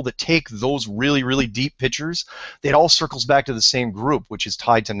people that take those really, really deep pictures, it all circles back to the same group, which is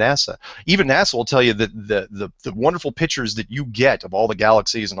tied to NASA. Even NASA will tell you that the wonderful pictures that you get of all the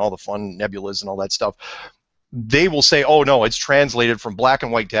galaxies and all the fun nebulas and all that stuff, they will say, oh no, it's translated from black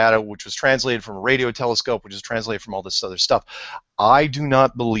and white data, which was translated from a radio telescope, which is translated from all this other stuff. I do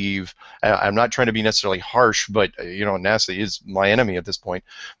not believe, I'm not trying to be necessarily harsh, but NASA is my enemy at this point,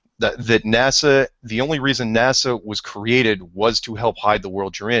 that NASA, the only reason NASA was created was to help hide the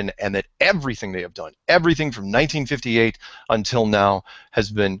world you're in, and that everything they have done, everything from 1958 until now,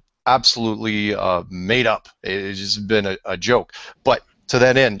 has been absolutely made up. It's just been a joke. But to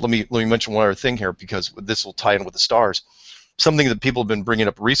that end, let me mention one other thing here, because this will tie in with the stars. Something that people have been bringing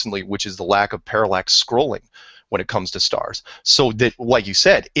up recently, which is the lack of parallax scrolling when it comes to stars. So that, like you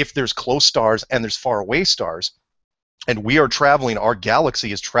said, if there's close stars and there's far away stars, and we are traveling, our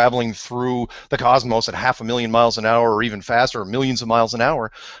galaxy is traveling through the cosmos at 500,000 miles an hour or even faster, or millions of miles an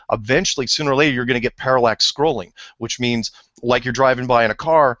hour, eventually, sooner or later, you're going to get parallax scrolling, which means, like you're driving by in a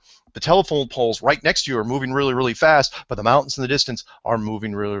car, the telephone poles right next to you are moving really, really fast, but the mountains in the distance are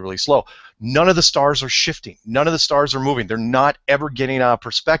moving really, really slow. None of the stars are shifting. None of the stars are moving. They're not ever getting out of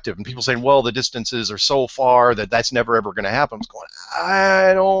perspective. And people saying, well, the distances are so far that that's never ever going to happen. I'm going,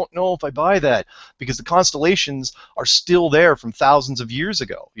 I don't know if I buy that, because the constellations are still there from thousands of years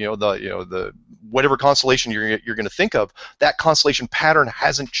ago. The whatever constellation you're going to think of, that constellation pattern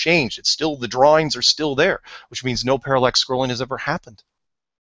hasn't changed. It's still, the drawings are still there, which means no parallax scrolling has ever happened.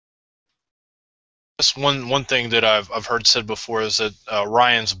 That's one thing that I've heard said before, is that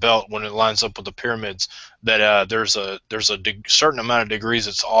Ryan's belt, when it lines up with the pyramids, that there's a certain amount of degrees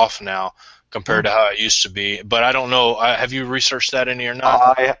it's off now compared to how it used to be. But I don't know. Have you researched that any or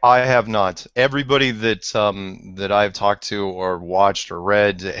not? I have not. Everybody that I've talked to or watched or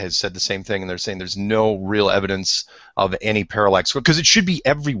read has said the same thing, and they're saying there's no real evidence of any parallax, because it should be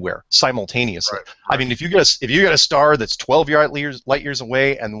everywhere simultaneously. Right. I mean, if you got a star that's 12 light years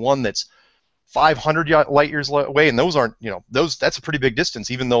away and one that's 500 light years away, and those aren't, that's a pretty big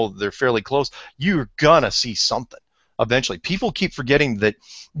distance, even though they're fairly close, you're gonna see something eventually. People keep forgetting that,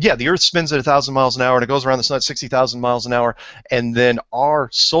 yeah, the Earth spins at 1,000 miles an hour, and it goes around the sun at 60,000 miles an hour, and then our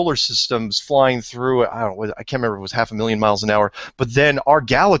solar system's flying through, I can't remember if it was 500,000 miles an hour, but then our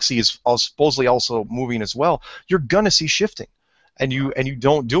galaxy is supposedly also moving as well. You're gonna see shifting. And you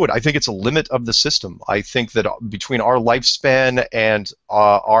don't do it. I think it's a limit of the system. I think that between our lifespan and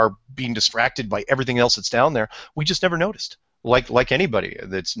our being distracted by everything else that's down there, we just never noticed. Like anybody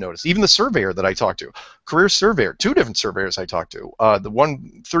that's noticed. Even the surveyor that I talked to, career surveyor, 2 different surveyors I talked to. The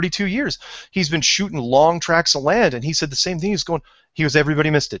one, 32 years, he's been shooting long tracts of land, and he said the same thing.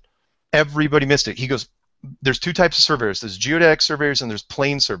 Everybody missed it. Everybody missed it. He goes, there's 2 types of surveyors. There's geodetic surveyors and there's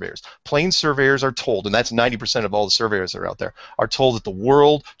plane surveyors. Plane surveyors are told, and that's 90% of all the surveyors that are out there, are told that the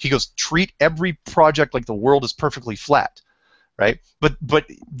world, he goes, treat every project like the world is perfectly flat, right? But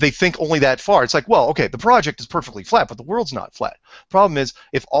they think only that far. It's like, well, okay, the project is perfectly flat, but the world's not flat. Problem is,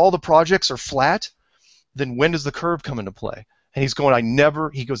 if all the projects are flat, then when does the curve come into play? And he's going,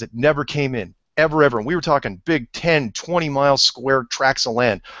 it never came in, ever. And we were talking big 10, 20 mile square tracts of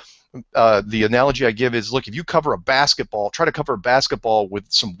land. The analogy I give is, look, if you try to cover a basketball with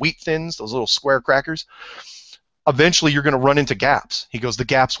some wheat thins, those little square crackers, eventually you're going to run into gaps. He goes, the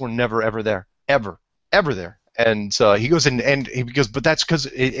gaps were never, ever there. Ever there. And he goes, but that's because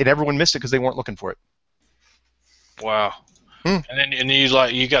everyone missed it because they weren't looking for it. Wow. And then you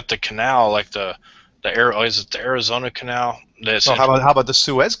got the canal, like is it the Arizona Canal? How about the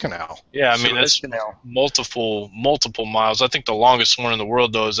Suez Canal? Yeah, I mean, that's multiple miles. I think the longest one in the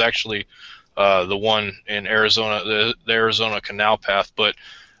world, though, is actually the one in Arizona, the Arizona Canal Path. But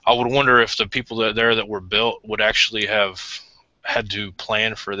I would wonder if the people that were built would actually have had to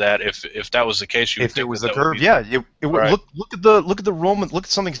plan for that. If that was the case, if it was the curve, yeah. Right. Look at the Roman. Look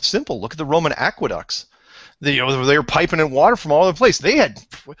at something simple. Look at the Roman aqueducts. They were piping in water from all over the place. They had,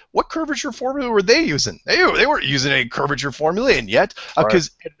 what curvature formula were they using? They weren't using any curvature formula, and yet,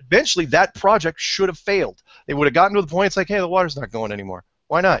 because eventually that project should have failed. They would have gotten to the point, it's like, hey, the water's not going anymore.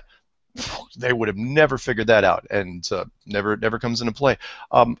 Why not? they would have never figured that out, and never comes into play.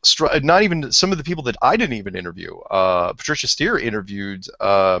 Not even some of the people that I didn't even interview. Patricia Steer interviewed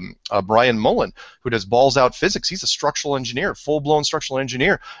Brian Mullen, who does balls out physics. He's a structural engineer, full-blown structural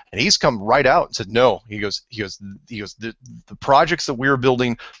engineer, and he's come right out and said no. He goes the projects that we're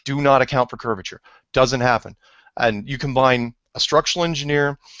building do not account for curvature. Doesn't happen. And you combine a structural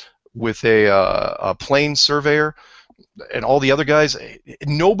engineer with a plane surveyor and all the other guys,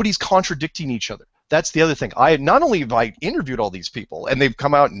 nobody's contradicting each other. That's the other thing. Not only have I interviewed all these people, and they've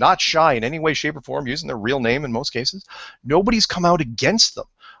come out not shy in any way, shape, or form, using their real name in most cases, nobody's come out against them.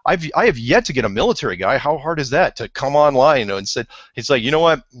 I have yet to get a military guy. How hard is that to come online and said, it's like, you know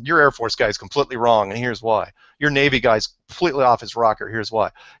what, your Air Force guy is completely wrong, and here's why. Your Navy guy's completely off his rocker. Here's why.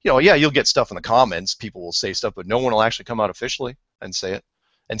 Yeah, you'll get stuff in the comments. People will say stuff, but no one will actually come out officially and say it.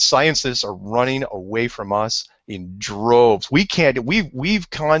 And scientists are running away from us in droves. We've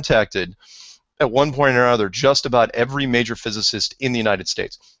contacted at one point or another just about every major physicist in the United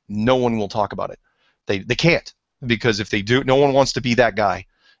States. No one will talk about it. They can't, because if they do, no one wants to be that guy.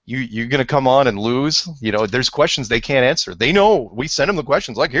 You're going to come on and lose. There's questions they can't answer. They know. We send them the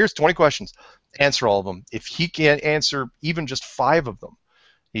questions. Like, here's 20 questions. Answer all of them. If he can't answer even just 5 of them,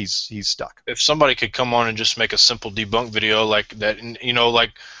 he's stuck. If somebody could come on and just make a simple debunk video like that,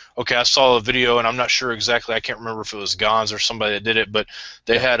 okay, I saw a video, and I'm not sure exactly, I can't remember if it was Gons or somebody that did it, but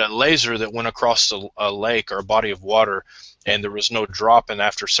they had a laser that went across a lake or a body of water, and there was no drop, and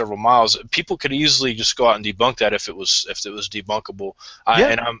after several miles, people could easily just go out and debunk that if it was debunkable.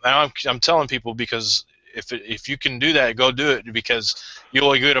 I'm telling people, because if you can do that, go do it, because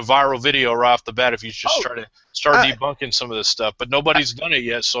you'll get a viral video right off the bat if you just start debunking some of this stuff. But nobody's done it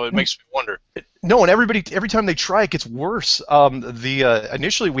yet, so it makes me wonder. No, and every time they try, it gets worse.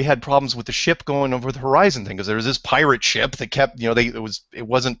 Initially we had problems with the ship going over the horizon thing, because there was this pirate ship that kept, it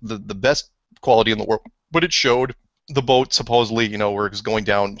wasn't the best quality in the world, but it showed the boat supposedly, where it was going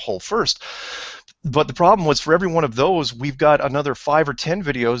down hull first. But the problem was, for every one of those, we've got another 5 or 10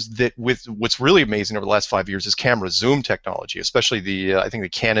 videos that, with what's really amazing over the last 5 years is camera zoom technology, especially I think the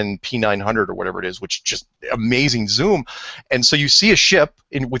Canon P900 or whatever it is, which just amazing zoom. And so you see a ship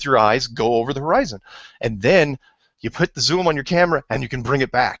with your eyes go over the horizon, and then you put the zoom on your camera and you can bring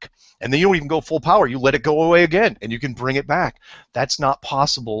it back. And then you don't even go full power. You let it go away again, and you can bring it back. That's not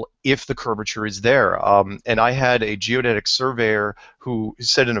possible if the curvature is there. And I had a geodetic surveyor who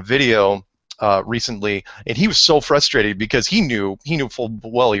said in a video recently, and he was so frustrated because he knew full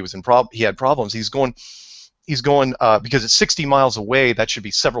well he had problems. He's going because it's 60 miles away. That should be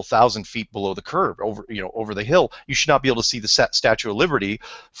several thousand feet below the curve, over the hill. You should not be able to see the Statue of Liberty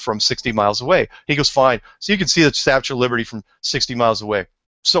from 60 miles away. He goes, fine. So you can see the Statue of Liberty from 60 miles away.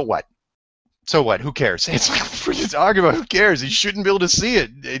 So what? So what? Who cares? It's like, what are you talking about? Who cares? He shouldn't be able to see it.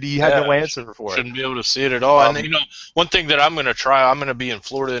 And he had no answer for it. Shouldn't be able to see it at all. And one thing that I'm going to try, I'm going to be in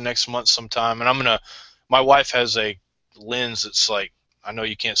Florida next month sometime, and my wife has a lens that's like, I know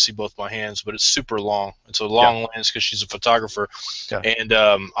you can't see both my hands, but it's super long. It's a long lens because she's a photographer. Yeah. And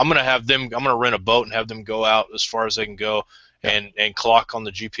I'm going to rent a boat and have them go out as far as they can go. And clock on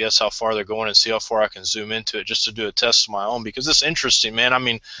the GPS how far they're going and see how far I can zoom into it, just to do a test of my own, because it's interesting, man. I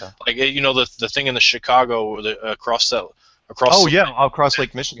mean, the thing in the Chicago across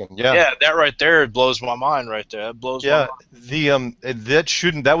Lake Michigan. Yeah, that right there, it blows my mind right there. That blows my mind.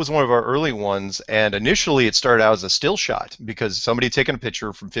 That was one of our early ones, and initially it started out as a still shot because somebody had taken a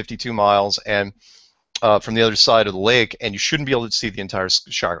picture from 52 miles and from the other side of the lake, and you shouldn't be able to see the entire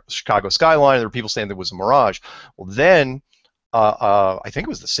Chicago skyline. There were people saying there was a mirage. Well, then I think it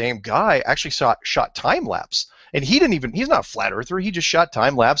was the same guy actually shot time lapse, and he's not a flat earther. He just shot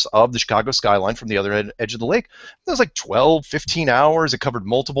time lapse of the Chicago skyline from the other edge of the lake. It was like 12, 15 hours. It covered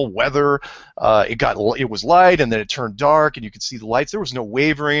multiple weather. It was light, and then it turned dark, and you could see the lights. There was no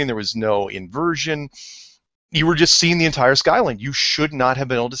wavering. There was no inversion. You were just seeing the entire skyline. You should not have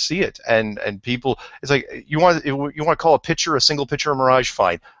been able to see it. And people, it's like, you want to call a single picture a mirage?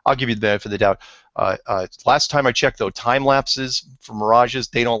 Fine, I'll give you the benefit of the doubt. Last time I checked, though, time lapses for mirages,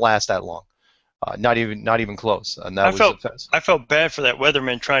 they don't last that long. Not even close. And I felt bad for that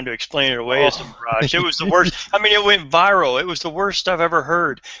weatherman trying to explain it away as a mirage. It was the worst. I mean, it went viral. It was the worst I've ever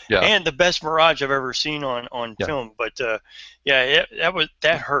heard, and the best mirage I've ever seen on film. But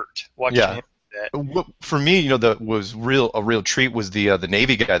that hurt watching him. that. For me, that was a real treat was the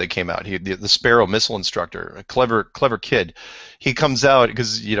Navy guy that came out. The Sparrow missile instructor, a clever kid. He comes out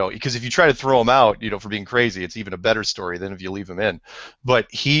because if you try to throw him out, for being crazy, it's even a better story than if you leave him in.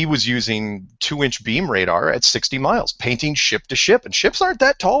 But he was using 2-inch beam radar at 60 miles, painting ship to ship, and ships aren't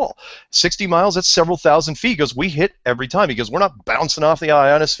that tall. 60 miles, that's several thousand feet. He goes, we hit every time. He goes, we're not bouncing off the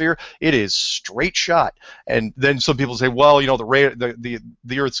ionosphere. It is straight shot. And then some people say, well, the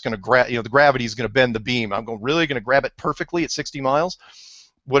Earth's going to grab, the gravity is going to bend the beam. I'm really going to grab it perfectly at 60 miles?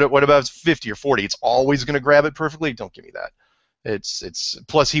 What about 50 or 40? It's always going to grab it perfectly? Don't give me that. It's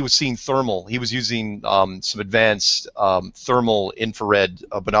plus he was seeing thermal. He was using some advanced thermal infrared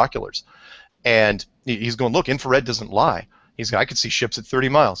binoculars, and he's going, look, infrared doesn't lie. He's going, I could see ships at 30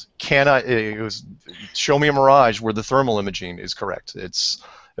 miles. Show me a mirage where the thermal imaging is correct. It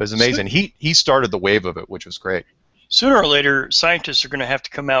was amazing. He started the wave of it, which was great. Sooner or later, scientists are going to have to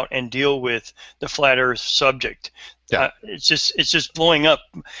come out and deal with the flat Earth subject. Yeah. It's just blowing up.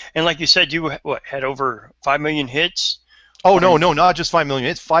 And like you said, you had over 5 million hits. Oh, no, not just 5 million.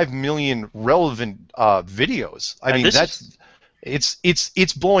 It's 5 million relevant videos. I mean,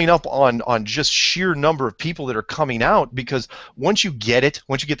 it's blowing up on just sheer number of people that are coming out, because once you get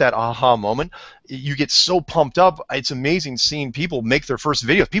that aha moment, you get so pumped up. It's amazing seeing people make their first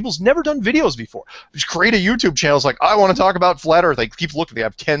videos. People's never done videos before. Just create a YouTube channel. It's like, I want to talk about flat Earth. I keep looking. They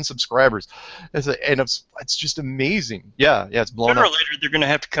have 10 subscribers. It's just amazing. Yeah, it's blowing up. Sooner or later, they're going to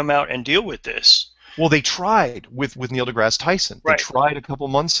have to come out and deal with this. Well, they tried with Neil deGrasse Tyson. They tried a couple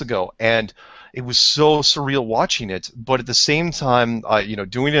months ago, and it was so surreal watching it. But at the same time,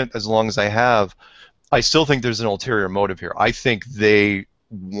 doing it as long as I have, I still think there's an ulterior motive here. I think they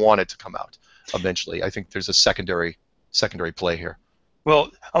want it to come out eventually. I think there's a secondary play here.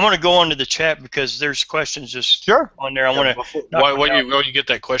 Well, I want to go on to the chat because there's questions just on there. I want to. While you get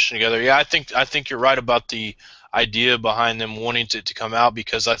that question together, yeah, I think you're right about the idea behind them wanting to come out,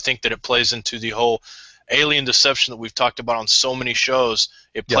 because I think that it plays into the whole alien deception that we've talked about on so many shows.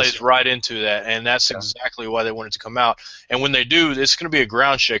 It plays right into that, and that's exactly why they want it to come out. And when they do, it's going to be a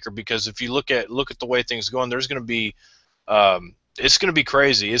ground shaker, because if you look at the way things are going, there's going to be it's going to be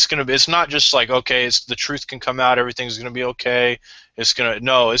crazy. It's not just like, okay, the truth can come out, everything's going to be okay. It's going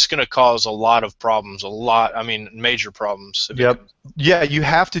to cause a lot of problems, major problems. Yep. Yeah, you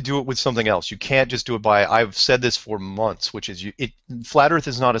have to do it with something else. You can't just do it by, I've said this for months, which is flat Earth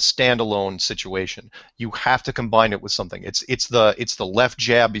is not a standalone situation. You have to combine it with something. It's the left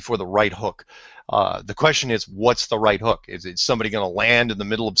jab before the right hook. The question is, what's the right hook? Is it somebody going to land in the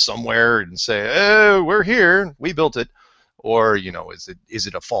middle of somewhere and say, "Oh, we're here, we built it," or is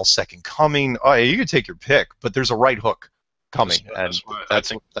it a false second coming? Oh, you can take your pick, but there's a right hook coming, that's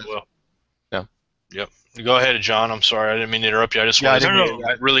yeah. Yep. Go ahead, John. I'm sorry, I didn't mean to interrupt you.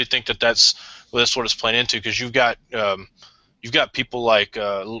 I really think that's what it's playing into, because you've got people like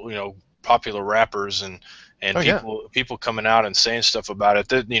popular rappers and people coming out and saying stuff about it,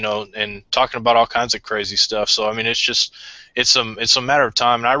 that and talking about all kinds of crazy stuff. So I mean, it's a matter of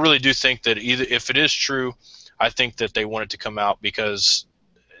time, and I really do think that either, if it is true, I think that they want it to come out because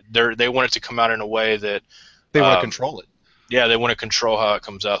they want it to come out in a way that they want to control it. Yeah, they want to control how it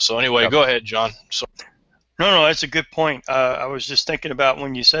comes out. So anyway, go ahead, John. No, that's a good point. I was just thinking about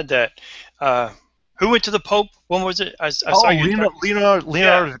when you said that. Who went to the Pope? When was it? I saw you. Leonardo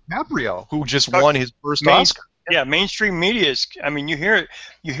DiCaprio, who just won his first Oscar. Yeah, mainstream media is. I mean, you hear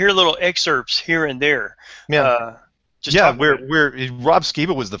little excerpts here and there. Yeah. Where Rob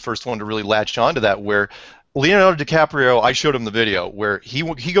Skiba was the first one to really latch onto that. Where Leonardo DiCaprio, I showed him the video where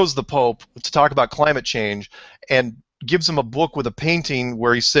he goes to the Pope to talk about climate change and gives him a book with a painting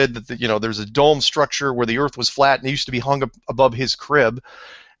where he said that there's a dome structure where the Earth was flat and it used to be hung up above his crib,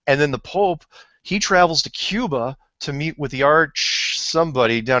 and then the Pope, he travels to Cuba to meet with the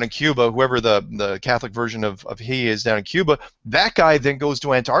somebody down in Cuba, whoever the Catholic version of he is down in Cuba. That guy then goes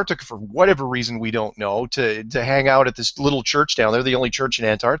to Antarctica for whatever reason we don't know to hang out at this little church down there, the only church in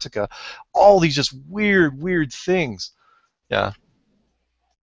Antarctica. All these just weird things. Yeah.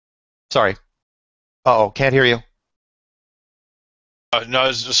 Sorry. Uh-oh, can't hear you.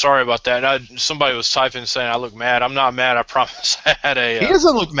 No, sorry about that. Somebody was typing saying I look mad. I'm not mad. I promise. I had a. He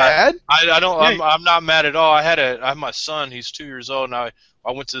doesn't look mad. I don't. I'm not mad at all. I have my son. He's 2 years old, and I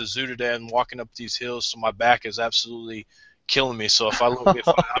went to the zoo today and walking up these hills, so my back is absolutely killing me. So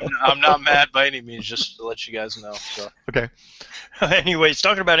I'm not mad by any means. Just to let you guys know. So. Okay. Anyways,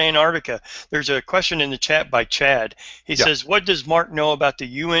 talking about Antarctica, there's a question in the chat by Chad. He says, what does Mark know about the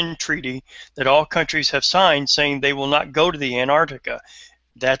UN treaty that all countries have signed saying they will not go to the Antarctica?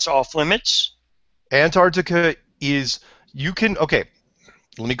 That's off limits? Antarctica is,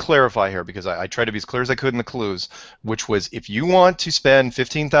 let me clarify here because I tried to be as clear as I could in the clues, which was if you want to spend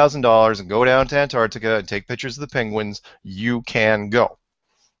 $15,000 and go down to Antarctica and take pictures of the penguins, you can go.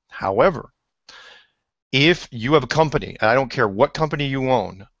 However, if you have a company, and I don't care what company you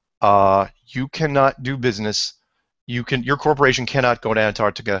own, you cannot do business. Your corporation cannot go to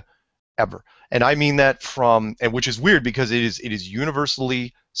Antarctica ever. And I mean that and which is weird because it is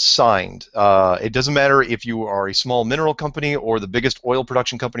universally signed. It doesn't matter if you are a small mineral company or the biggest oil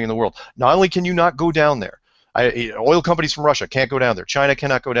production company in the world. Not only can you not go down there, oil companies from Russia can't go down there. China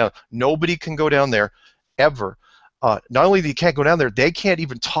cannot go down. Nobody can go down there ever. Not only they can't go down there, they can't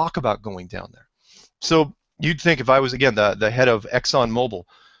even talk about going down there. So you'd think if I was, again, the head of ExxonMobil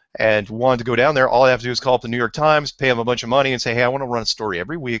and wanted to go down there, all I have to do is call up the New York Times, pay them a bunch of money, and say, hey, I want to run a story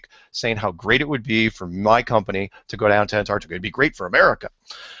every week saying how great it would be for my company to go down to Antarctica. It'd be great for America.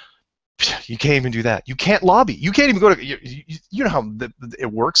 You can't even do that. You can't lobby. You can't even go to, you know how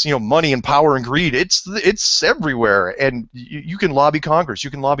it works, money and power and greed. It's everywhere. And you can lobby Congress.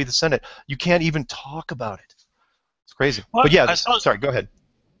 You can lobby the Senate. You can't even talk about it. It's crazy. Well, but yeah, sorry, go ahead.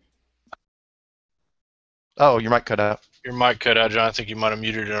 Oh, your mic cut out. Your mic cut out, John. I think you might have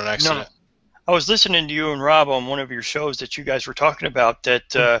muted it on accident. No, I was listening to you and Rob on one of your shows that you guys were talking about that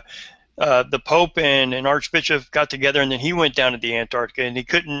the Pope and an Archbishop got together, and then he went down to the Antarctica, and he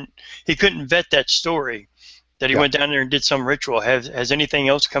couldn't vet that story that he went down there and did some ritual. Has anything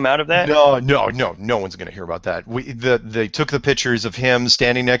else come out of that? No one's going to hear about that. They took the pictures of him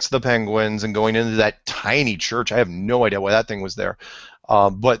standing next to the penguins and going into that tiny church. I have no idea why that thing was there.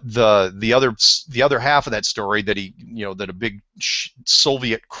 But the other half of that story that that a big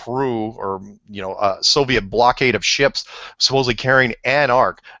Soviet crew or a Soviet blockade of ships supposedly carrying an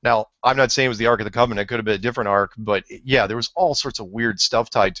ark. Now I'm not saying it was the Ark of the Covenant. It could have been a different ark, but yeah, there was all sorts of weird stuff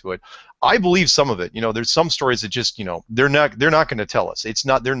tied to it. I believe some of it. There's some stories that just they're not going to tell us.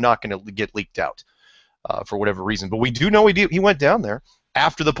 They're not going to get leaked out for whatever reason. But we do know he went down there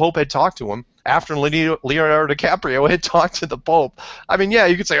after the Pope had talked to him, after Leonardo DiCaprio had talked to the Pope. I mean, yeah,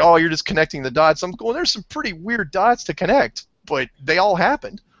 you could say, oh, you're just connecting the dots. I'm going, there's some pretty weird dots to connect, but they all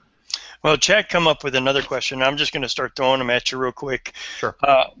happened. Well, Chad come up with another question. I'm just going to start throwing them at you real quick. Sure.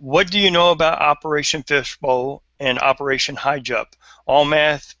 What do you know about Operation Fishbowl and Operation High Jump? All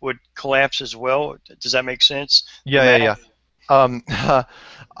math would collapse as well. Does that make sense? Yeah.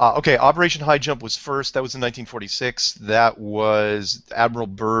 Okay, Operation High Jump was first. That was in 1946. That was Admiral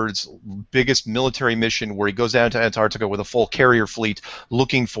Byrd's biggest military mission, where he goes down to Antarctica with a full carrier fleet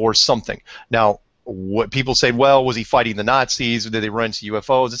looking for something. Now, what people say, well, was he fighting the Nazis, or did they run into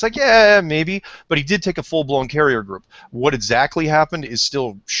UFOs? It's like, yeah, maybe, but he did take a full-blown carrier group. What exactly happened is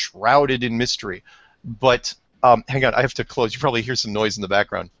still shrouded in mystery. But hang on, I have to close. You probably hear some noise in the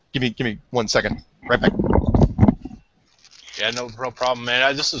background. Give me 1 second. Right back. Yeah, no problem,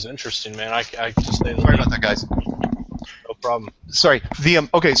 man. This is interesting, man. I just say sorry about that, guys. No problem. Sorry.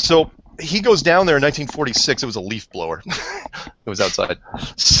 Okay, so he goes down there in 1946. It was a leaf blower. It was outside,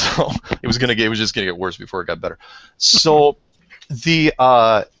 so it was just gonna get worse before it got better. So he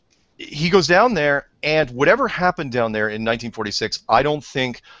goes down there, and whatever happened down there in 1946, I don't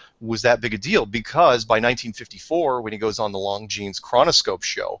think was that big a deal, because by 1954, when he goes on the Longines Chronoscope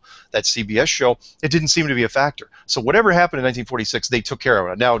show, that CBS show, it didn't seem to be a factor. So whatever happened in 1946, they took care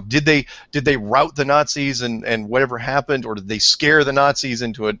of it. Now, did they rout the Nazis and whatever happened, or did they scare the Nazis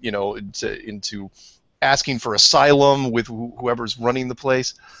into it, into asking for asylum with whoever's running the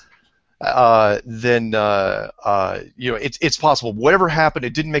place? Then it's possible. Whatever happened,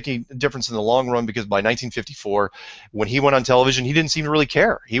 it didn't make any difference in the long run, because by 1954, when he went on television, he didn't seem to really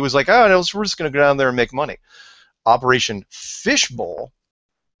care. He was like, oh, no, we're just going to go down there and make money. Operation Fishbowl,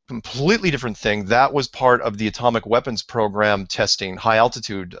 completely different thing. That was part of the atomic weapons program testing, high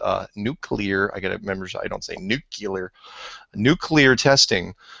altitude nuclear. I got to remember, I don't say nuclear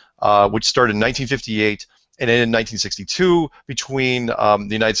testing, which started in 1958. And then in 1962, between the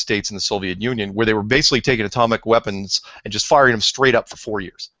United States and the Soviet Union, where they were basically taking atomic weapons and just firing them straight up for 4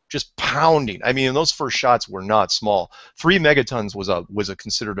 years, just pounding. I mean, and those first shots were not small. 3 megatons was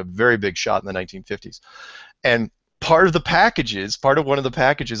considered a very big shot in the 1950s. And part of one of the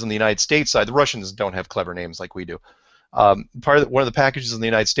packages on the United States side, the Russians don't have clever names like we do. One of the packages on the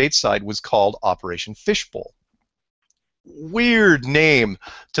United States side was called Operation Fishbowl. Weird name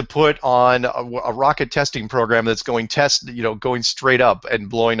to put on a rocket testing program that's going straight up and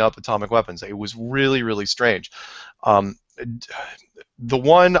blowing up atomic weapons. It was really, really strange. The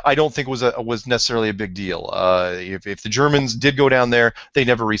one I don't think was necessarily a big deal. If the Germans did go down there, they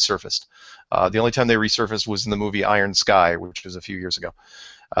never resurfaced. The only time they resurfaced was in the movie Iron Sky, which was a few years ago.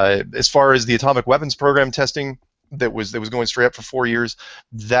 As far as the atomic weapons program testing, that was going straight up for 4 years.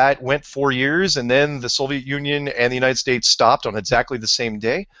 That went 4 years, and then the Soviet Union and the United States stopped on exactly the same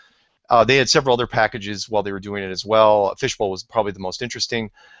day. They had several other packages while they were doing it as well. Fishbowl was probably the most interesting,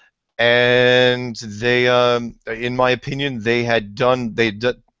 and they, in my opinion, they'd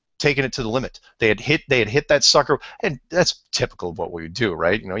taken it to the limit. They had hit that sucker, and that's typical of what we would do,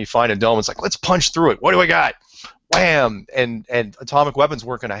 right? You find a dome, it's like, let's punch through it. What do we got? Wham! And atomic weapons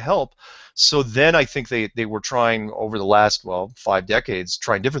weren't going to help. So then I think they were trying over the last 5 decades,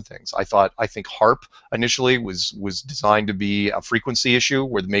 trying different things. I think HARP initially was designed to be a frequency issue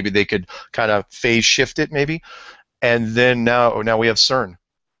where maybe they could kind of phase shift it maybe, and then now we have CERN.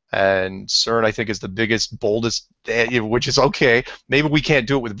 And CERN, I think, is the biggest, boldest, which is okay. Maybe we can't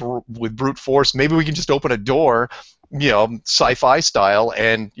do it with brute force. Maybe we can just open a door, sci-fi style,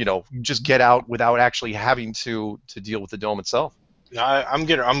 and just get out without actually having to deal with the dome itself. I'm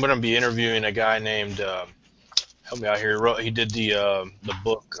going to be interviewing a guy named help me out here. He did the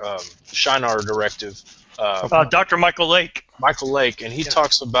book Shinar Directive. Dr. Michael Lake. Michael Lake, and he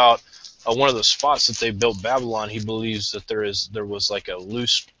talks about one of the spots that they built Babylon. He believes that there was like a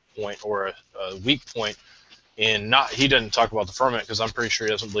loose point or a weak point in he doesn't talk about the firmament because I'm pretty sure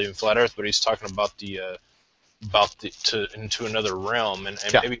he doesn't believe in flat Earth, but he's talking about into another realm, and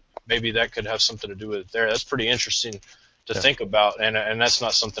maybe that could have something to do with it there. That's pretty interesting to think about, and that's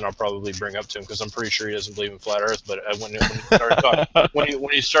not something I'll probably bring up to him because I'm pretty sure he doesn't believe in flat Earth. But when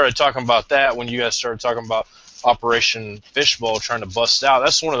he started talking about that, when you guys started talking about Operation Fishbowl trying to bust out,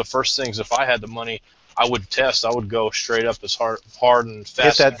 that's one of the first things. If I had the money, I would test. I would go straight up as hard and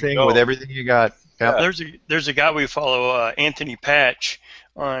fast. Hit that thing with everything you got. Yeah. There's a guy we follow, Anthony Patch,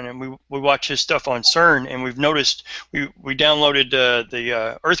 and we watch his stuff on CERN, and we've noticed we downloaded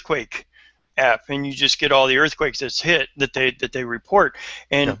the earthquake app, and you just get all the earthquakes that they report.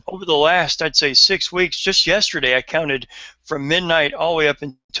 And over the last, I'd say 6 weeks, just yesterday I counted from midnight all the way up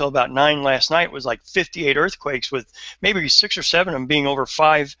until about 9 last night was like 58 earthquakes, with maybe 6 or 7 of them being over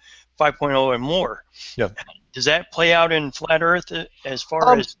 5.0 and more. Yeah. Does that play out in flat Earth as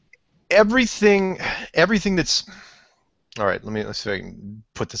far as everything that's all right? Let's see if I can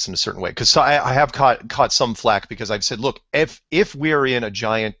put this in a certain way, because I have caught some flack because I've said, look, if we are in a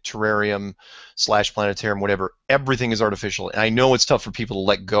giant terrarium / planetarium, whatever, everything is artificial, and I know it's tough for people to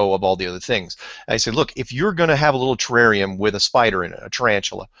let go of all the other things. And I said, look, if you're going to have a little terrarium with a spider in it, a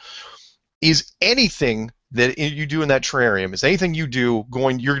tarantula, is anything that you do in that terrarium, is anything you do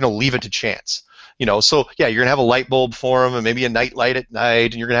you're going to leave it to chance? So yeah, you're going to have a light bulb for them and maybe a night light at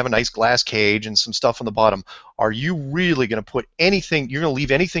night, and you're going to have a nice glass cage and some stuff on the bottom. Are you really going to put anything, you're going to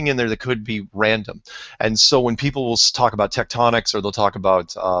leave anything in there that could be random? And so when people will talk about tectonics, or they'll talk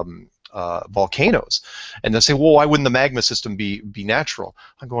about volcanoes, and they'll say, well, why wouldn't the magma system be natural?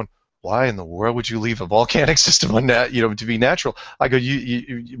 I'm going, why in the world would you leave a volcanic system on that, to be natural? I go,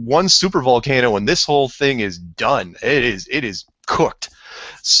 you one super volcano and this whole thing is done. It is cooked.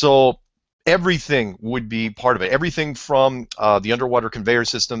 So everything would be part of it. Everything from the underwater conveyor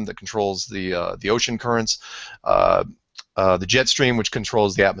system that controls the ocean currents, the jet stream, which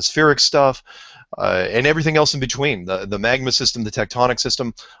controls the atmospheric stuff, and everything else in between. The magma system, the tectonic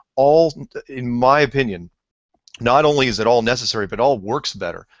system, all, in my opinion, not only is it all necessary, but it all works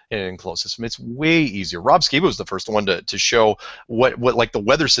better in an enclosed system. It's way easier. Rob Skiba was the first one to show what like the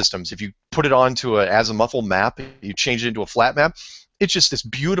weather systems. If you put it onto an azimuthal map, you change it into a flat map, it's just this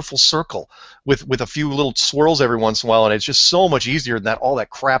beautiful circle with a few little swirls every once in a while, and it's just so much easier than all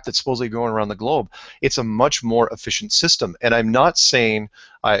that crap that's supposedly going around the globe. It's a much more efficient system, and I'm not saying,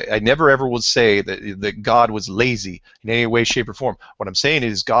 I never ever would say that God was lazy in any way, shape, or form. What I'm saying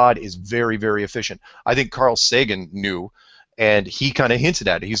is God is very, very efficient. I think Carl Sagan knew, and he kind of hinted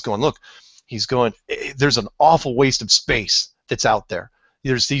at it. He's going, look, there's an awful waste of space that's out there.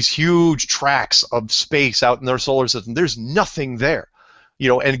 There's these huge tracts of space out in their solar system. There's nothing there,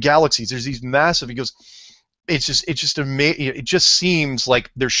 and galaxies. There's these massive. He goes, it just seems like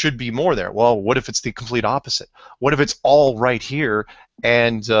there should be more there. Well, what if it's the complete opposite? What if it's all right here?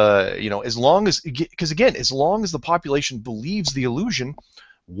 And as long as the population believes the illusion,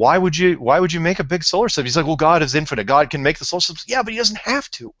 why would you make a big solar system? He's like, well, God is infinite. God can make the solar system. Yeah, but He doesn't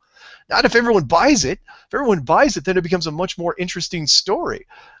have to. Not if everyone buys it. If everyone buys it, then it becomes a much more interesting story.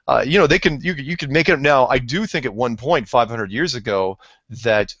 You can make it now. I do think at one point, 500 years ago,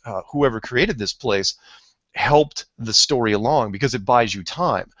 that whoever created this place helped the story along because it buys you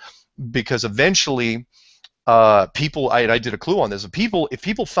time. Because eventually, People, I did a clue on this. If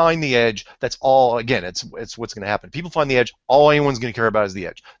people find the edge, that's all. Again, it's what's going to happen. People find the edge. All anyone's going to care about is the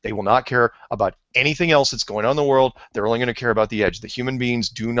edge. They will not care about anything else that's going on in the world. They're only going to care about the edge. The human beings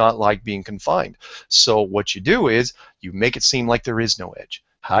do not like being confined. So what you do is you make it seem like there is no edge.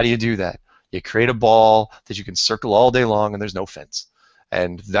 How do you do that? You create a ball that you can circle all day long, and there's no fence.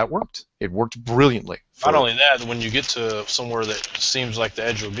 And that worked. It worked brilliantly. Not only that, when you get to somewhere that seems like the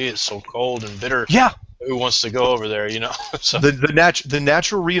edge will be, it's so cold and bitter. Yeah. Who wants to go over there, you know? So. The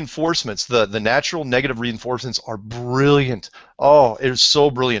natural reinforcements, the natural negative reinforcements are brilliant. Oh, it is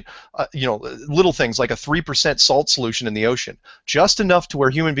so brilliant. You know, little things like a 3% salt solution in the ocean, just enough to where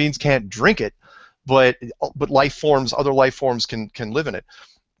human beings can't drink it, but life forms, other life forms can live in it.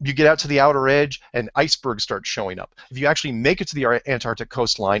 You get out to the outer edge, and icebergs start showing up. If you actually make it to the Antarctic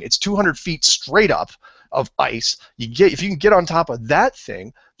coastline, it's 200 feet straight up of ice. If you can get on top of that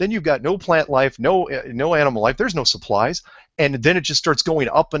thing, then you've got no plant life, no animal life. There's no supplies, and then it just starts going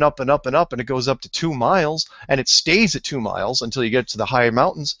up and up and up and up, and it goes up to 2 miles, and it stays at 2 miles until you get to the high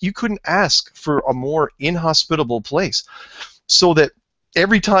mountains. You couldn't ask for a more inhospitable place. So that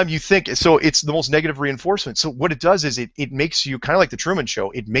every time you think, so it's the most negative reinforcement. So what it does is it makes you, kind of like the Truman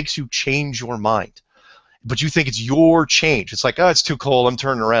Show, it makes you change your mind. But you think it's your change. It's like, oh, it's too cold, I'm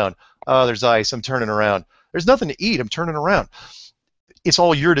turning around. Oh, there's ice, I'm turning around. There's nothing to eat, I'm turning around. It's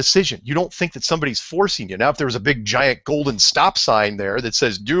all your decision. You don't think that somebody's forcing you. Now, if there was a big giant golden stop sign there that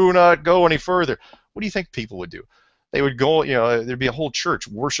says, do not go any further, what do you think people would do? They would go, you know, there'd be a whole church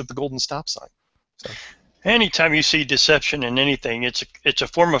worship the golden stop sign. So. Anytime you see deception in anything, it's a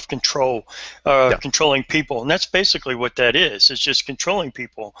form of control, controlling people, and that's basically what that is. It's just controlling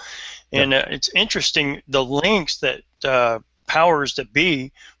people, and it's interesting the lengths that powers that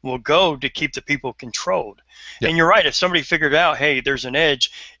be will go to keep the people controlled. Yeah. And you're right. If somebody figured out, hey, there's an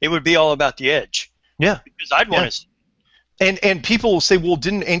edge, it would be all about the edge. Yeah. Because I'd want to. And people will say, well,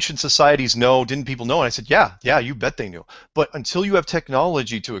 didn't ancient societies know? Didn't people know? And I said, yeah, you bet they knew. But until you have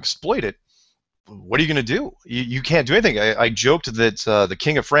technology to exploit it, what are you going to do? You can't do anything. I joked that the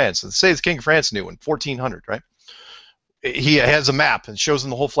King of France, let's say the King of France knew in 1400, right? He has a map and shows them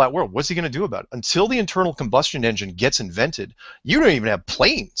the whole flat world. What's he going to do about it? Until the internal combustion engine gets invented, you don't even have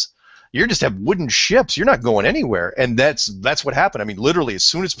planes. You just have wooden ships. You're not going anywhere. And that's what happened. I mean, literally, as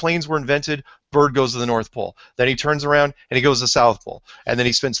soon as planes were invented, Bird goes to the North Pole. Then he turns around and he goes to the South Pole. And then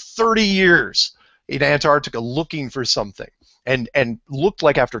he spends 30 years in Antarctica looking for something. And looked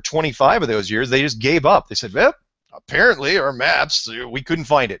like after 25 of those years, they just gave up. They said, well, apparently our maps, we couldn't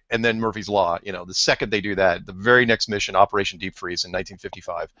find it. And then Murphy's Law, you know, the second they do that, the very next mission, Operation Deep Freeze in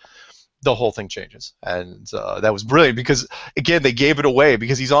 1955, the whole thing changes. And that was brilliant because, again, they gave it away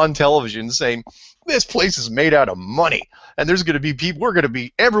because he's on television saying, this place is made out of money. And there's going to be people,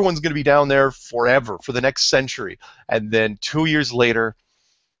 everyone's going to be down there forever, for the next century. And then 2 years later,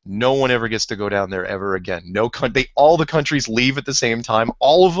 no one ever gets to go down there ever again. All the countries leave at the same time.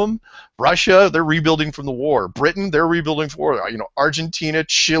 All of them. Russia, they're rebuilding from the war. Britain, they're rebuilding from war. You know, Argentina,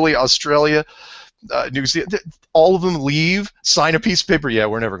 Chile, Australia, New Zealand. All of them leave, sign a piece of paper. Yeah,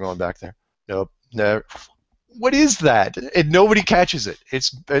 we're never going back there. Nope, never. What is that? And nobody catches it.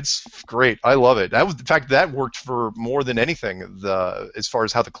 It's great. I love it. In fact, that worked for more than anything. As far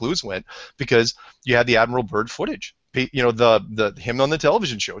as how the clues went, because you had the Admiral Byrd footage. You know, the him on the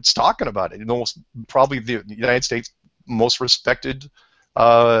television show. It's talking about it. And almost probably the United States' most respected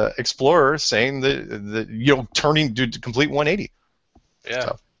explorer saying that you know, turning to complete 180. Yeah.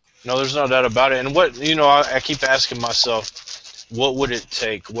 So. No, there's no doubt about it. And what, you know, I keep asking myself, what would it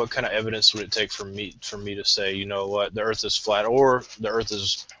take? What kind of evidence would it take for me to say, you know what, the Earth is flat or the Earth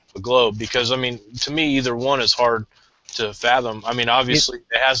is a globe? Because I mean, to me, either one is hard to fathom. I mean, obviously,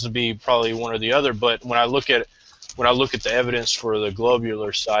 it has to be probably one or the other. But when I look at the evidence for the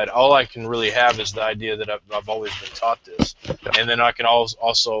globular side, all I can really have is the idea that I've always been taught this, and then I can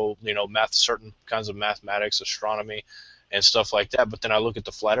also you know, certain kinds of mathematics, astronomy, and stuff like that. But then I look at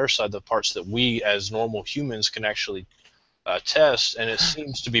the flat Earth side, the parts that we as normal humans can actually test, and it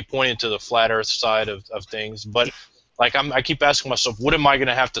seems to be pointing to the flat Earth side of things. But like I keep asking myself, what am I going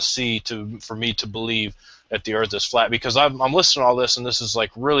to have to see for me to believe that the Earth is flat? Because I'm listening to all this, and this is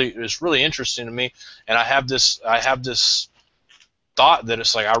like it's really interesting to me, and I have this thought that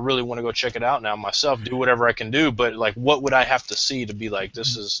it's like I really want to go check it out now myself, do whatever I can do. But like, what would I have to see to be like,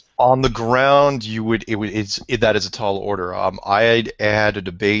 this is on the ground? That is a tall order. I had a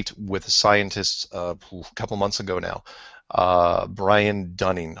debate with a scientist a couple months ago now, Brian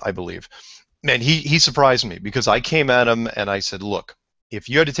Dunning, I believe, and he surprised me because I came at him and I said, look, if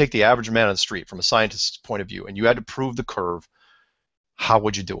you had to take the average man on the street from a scientist's point of view and you had to prove the curve, how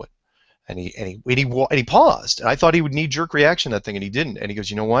would you do it? And he paused, and I thought he would knee-jerk reaction to that thing, and he didn't. And he goes,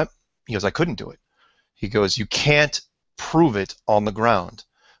 you know what? He goes, I couldn't do it. He goes, you can't prove it on the ground.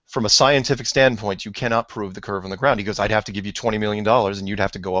 From a scientific standpoint, you cannot prove the curve on the ground. He goes, I'd have to give you $20 million, and you'd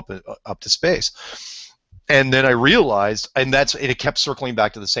have to go up to space. And then I realized, and it kept circling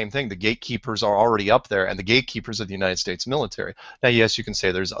back to the same thing. The gatekeepers are already up there, and the gatekeepers of the United States military. Now, yes, you can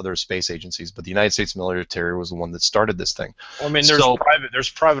say there's other space agencies, but the United States military was the one that started this thing. Well, I mean, there's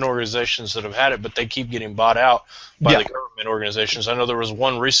private organizations that have had it, but they keep getting bought out by the government organizations. I know there was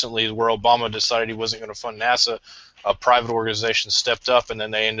one recently where Obama decided he wasn't going to fund NASA. A private organization stepped up, and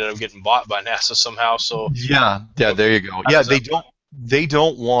then they ended up getting bought by NASA somehow. So yeah, there you go. Yeah, they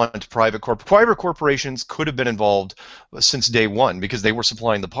don't want private corporations could have been involved since day one because they were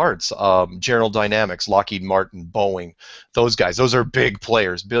supplying the parts. General Dynamics, Lockheed Martin, Boeing, those guys. Those are big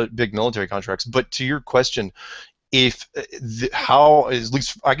players, big military contracts. But to your question, at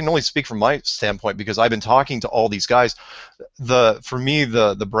least I can only speak from my standpoint because I've been talking to all these guys. For me,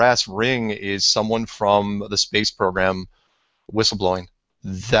 the brass ring is someone from the space program whistleblowing.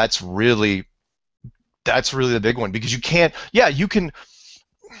 That's really the big one because you can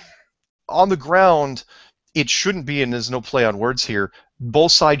on the ground it shouldn't be, and there's no play on words here,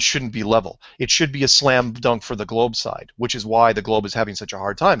 both sides shouldn't be level. It should be a slam dunk for the globe side, which is why the globe is having such a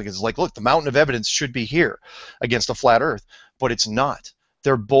hard time because it's like, look, the mountain of evidence should be here against a flat earth, but it's not.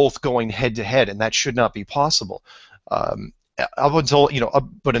 They're both going head to head, and that should not be possible. But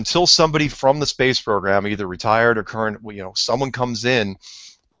until somebody from the space program, either retired or current, someone comes in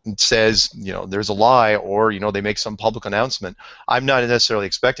and says, there's a lie, or, they make some public announcement. I'm not necessarily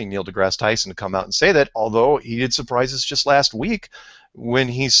expecting Neil deGrasse Tyson to come out and say that, although he did surprise us just last week when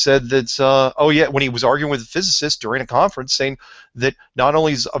he said that, when he was arguing with a physicist during a conference saying that not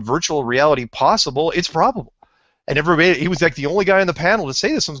only is a virtual reality possible, it's probable. And everybody, he was like the only guy on the panel to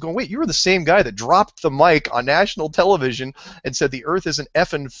say this. I was going, wait, you were the same guy that dropped the mic on national television and said the Earth isn't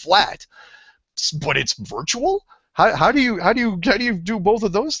effing flat, but it's virtual? How do you do both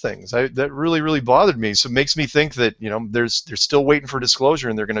of those things? That really bothered me. So it makes me think that they're still waiting for disclosure,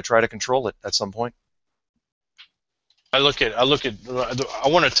 and they're going to try to control it at some point. I want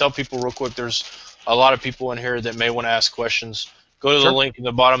to tell people real quick. There's a lot of people in here that may want to ask questions. Go to the link in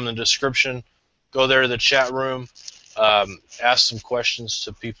the bottom of the description. Go there to the chat room. Ask some questions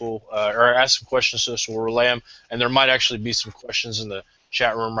to people, or ask some questions to us. We'll relay them, and there might actually be some questions in the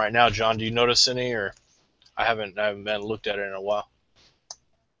chat room right now. John, do you notice any, or? I haven't been looked at it in a while.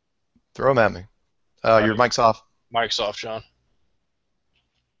 Throw them at me. Your mic's off. Mic's off, John.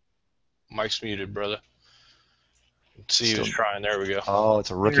 Mic's muted, brother. See who's trying. There we go. Oh, it's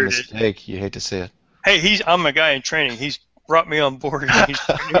a rookie mistake. You hate to see it. Hey, I'm a guy in training. He's brought me on board. And he's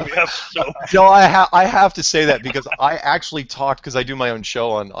training me up. So. No, I have to say that because I actually talked, because I do my own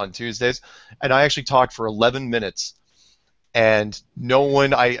show on Tuesdays, and I actually talked for 11 minutes. And no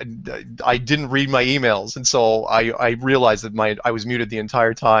one, I didn't read my emails, and so I realized that I was muted the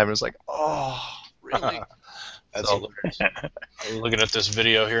entire time. I was like, oh, really? That's hilarious. I'm looking at this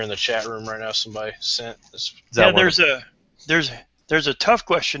video here in the chat room right now. Somebody sent this. Yeah, there's a tough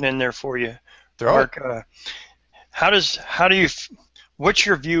question in there for you, Mark. What's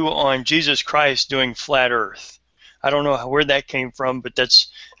your view on Jesus Christ doing flat Earth? I don't know where that came from, but that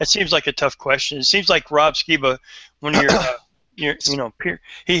seems like a tough question. It seems like Rob Skiba, one of your peer,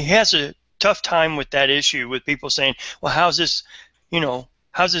 he has a tough time with that issue, with people saying, "Well, how's this going to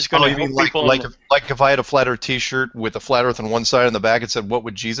help people?" Like if I had a flat Earth T-shirt with a flat Earth on one side and the back, it said, "What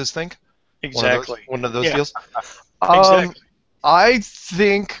would Jesus think?" Exactly. One of those deals. Exactly. I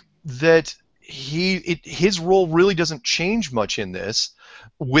think that his role really doesn't change much in this,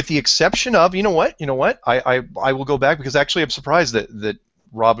 with the exception of, you know what? I will go back because actually I'm surprised that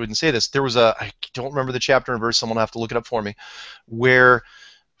Rob didn't say this. There was I don't remember the chapter and verse, someone will have to look it up for me, where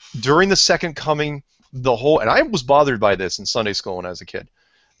during the second coming, and I was bothered by this in Sunday school when I was a kid,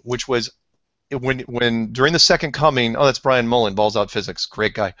 which was when during the second coming, that's Brian Mullen, Balls Out Physics,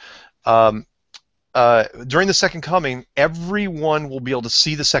 great guy. During the second coming, everyone will be able to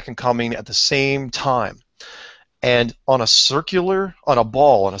see the second coming at the same time. And on a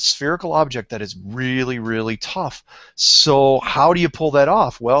ball, on a spherical object, that is really, really tough. So how do you pull that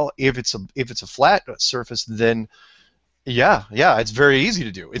off? Well, if it's a flat surface, then yeah, it's very easy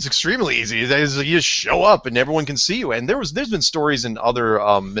to do. It's extremely easy. You just show up and everyone can see you. And there's been stories in other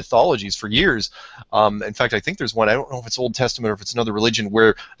mythologies for years. In fact, I think there's one, I don't know if it's Old Testament or if it's another religion,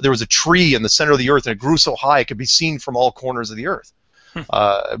 where there was a tree in the center of the earth and it grew so high it could be seen from all corners of the earth.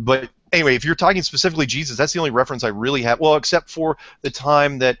 But anyway, if you're talking specifically Jesus, that's the only reference I really have. Well, except for the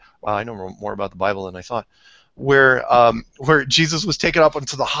time that I know more about the Bible than I thought. where Jesus was taken up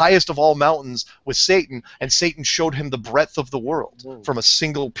onto the highest of all mountains with Satan, and Satan showed him the breadth of the world from a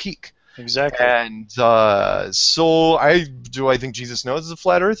single peak. Exactly. And so I think Jesus knows it's a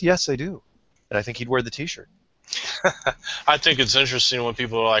flat Earth? Yes, I do, and I think he'd wear the T-shirt. I think it's interesting when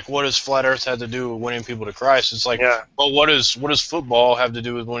people are like, "What does flat Earth have to do with winning people to Christ?" It's like, Yeah. well, what does football have to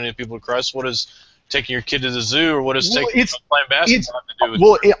do with winning people to Christ? What does taking your kid to the zoo, or what does Well, taking playing basketball have to do with?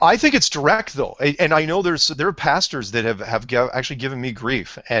 Well, I think it's direct though, and I know there are pastors that have actually given me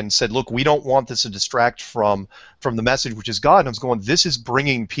grief and said, "Look, we don't want this to distract from the message, which is God." And I was going, "This is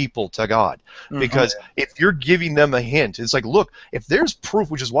bringing people to God, because if you're giving them a hint, it's like, look, if there's proof,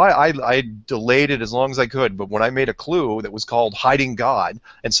 which is why I delayed it as long as I could. But when I made a clue that was called Hiding God,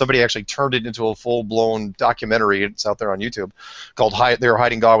 and somebody actually turned it into a full-blown documentary, it's out there on YouTube, called They're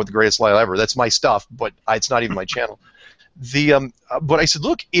Hiding God with the Greatest Lie Ever. That's my stuff, but it's not even my channel. But I said,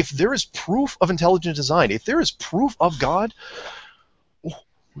 look, if there is proof of intelligent design, if there is proof of God,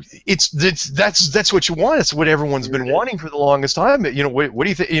 that's what you want. It's what everyone's been wanting for the longest time. You know, what do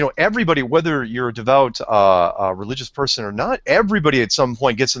you think? You know, everybody, whether you're a devout religious person or not, everybody at some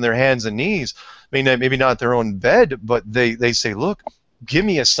point gets in their hands and knees. I mean, maybe not their own bed, but they say, look, give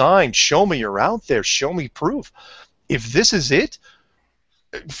me a sign, show me you're out there, show me proof. If this is it,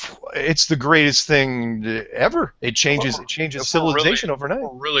 it's the greatest thing ever. It changes civilization overnight. We're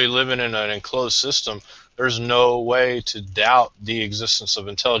really living in an enclosed system. There's no way to doubt the existence of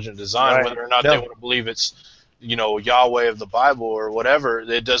intelligent design, Right. whether or not they want to believe it's, you know, Yahweh of the Bible or whatever.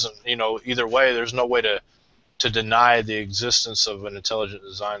 It doesn't, you know, either way, there's no way to deny the existence of an intelligent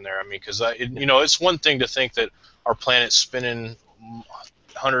design there. I mean, because you know, it's one thing to think that our planet's spinning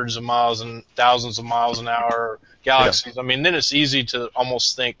hundreds of miles and thousands of miles an hour, galaxies. I mean, then it's easy to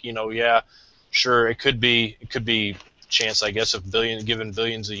almost think, you know, yeah, sure, it could be chance, I guess, of given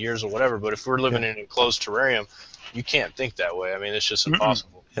billions of years or whatever. But if we're living in an enclosed terrarium, you can't think that way. I mean, it's just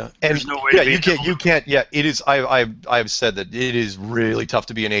impossible. Yeah, and There's no way to be you can't. Yeah, it is. I've said that it is really tough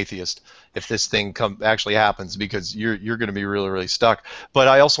to be an atheist if this thing actually happens, because you're going to be really, really stuck. But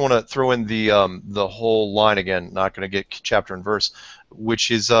I also want to throw in the whole line again. Not going to get chapter and verse,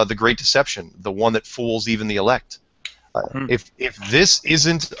 which is the great deception, the one that fools even the elect. If this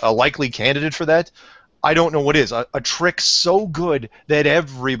isn't a likely candidate for that, I don't know what is. A trick so good that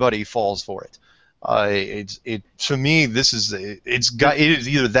everybody falls for it. To me, it is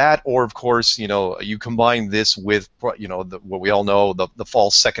either that, or of course, you know, you combine this with, you know, what we all know, the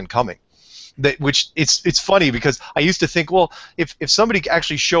false second coming. Which it's funny, because I used to think, well, if somebody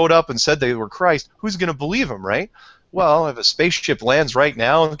actually showed up and said they were Christ, who's going to believe him, right? Well, if a spaceship lands right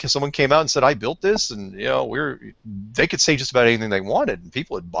now, because someone came out and said, I built this, and you know, they could say just about anything they wanted, and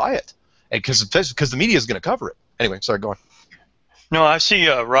people would buy it, and because the media is going to cover it. Anyway, sorry, go on. No, I see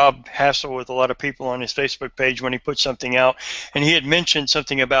Rob hassle with a lot of people on his Facebook page when he puts something out, and he had mentioned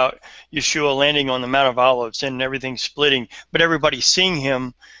something about Yeshua landing on the Mount of Olives and everything splitting, but everybody seeing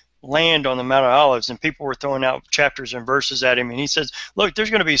him land on the Mount of Olives, and people were throwing out chapters and verses at him, and he says, look, there's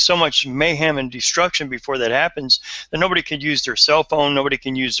going to be so much mayhem and destruction before that happens that nobody could use their cell phone, nobody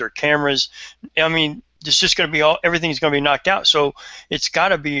can use their cameras. I mean, it's just going to be everything's going to be knocked out. So it's got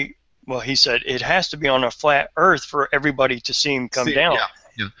to be, well, he said it has to be on a flat earth for everybody to see him come down.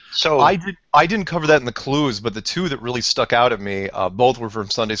 Yeah. So I didn't cover that in the clues, but the two that really stuck out at me, both were from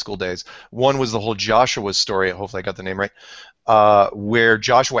Sunday school days. One was the whole Joshua story. Hopefully I got the name right. Where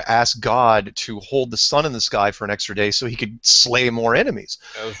Joshua asked God to hold the sun in the sky for an extra day so he could slay more enemies.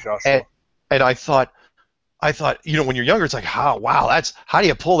 That was Joshua. And I thought, you know, when you're younger, it's like, how do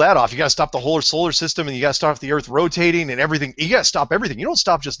you pull that off? You got to stop the whole solar system, and you got to stop the Earth rotating and everything. You got to stop everything. You don't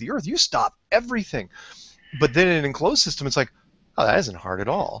stop just the Earth. You stop everything. But then in an enclosed system, it's like, oh, that isn't hard at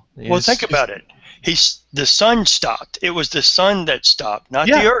all. Well, think about it. The sun stopped. It was the sun that stopped, not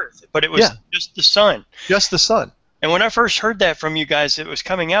the Earth, but it was just the sun. Just the sun. And when I first heard that from you guys, it was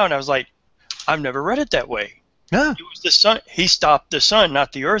coming out, and I was like, I've never read it that way. Yeah. It was the sun. He stopped the sun,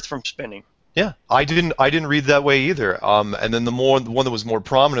 not the Earth, from spinning. Yeah, I didn't read that way either. And then the one that was more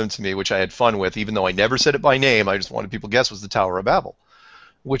prominent to me, which I had fun with, even though I never said it by name, I just wanted people to guess, was the Tower of Babel,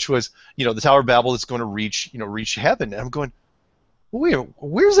 which was, you know, the Tower of Babel that's going to reach heaven. And I'm going, wait,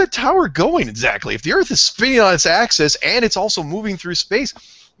 where's that tower going exactly? If the Earth is spinning on its axis and it's also moving through space,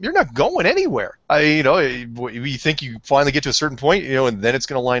 you're not going anywhere. You think you finally get to a certain point, you know, and then it's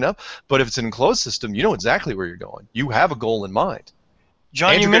going to line up. But if it's an enclosed system, you know exactly where you're going. You have a goal in mind.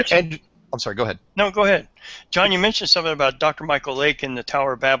 John, you mentioned. I'm sorry. Go ahead. No, go ahead. John, you mentioned something about Dr. Michael Lake and the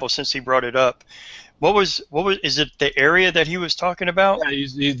Tower of Babel. Since he brought it up, what was? Is it the area that he was talking about?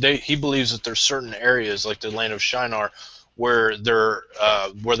 Yeah, he believes that there's certain areas like the land of Shinar where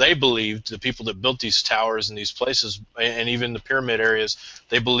they believed, the people that built these towers and these places and even the pyramid areas,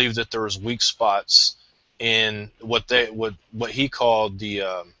 they believed that there was weak spots in what he called the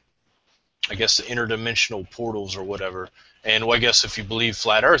I guess the interdimensional portals or whatever. And I guess if you believe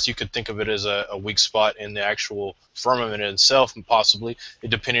flat Earth, you could think of it as a weak spot in the actual firmament itself, and possibly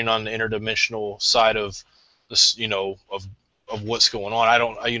depending on the interdimensional side of this, of what's going on. I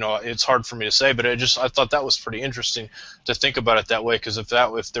don't, it's hard for me to say, but I thought that was pretty interesting to think about it that way, because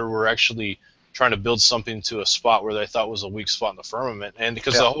if there were actually trying to build something to a spot where they thought was a weak spot in the firmament, and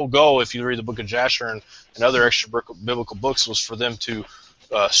because the whole goal, if you read the Book of Jasher and other extra biblical books, was for them to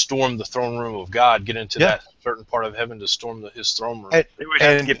storm the throne room of God, get into that certain part of heaven to storm his throne room. They would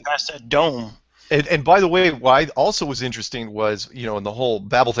have to get past that dome. And by the way, what also was interesting was, in the whole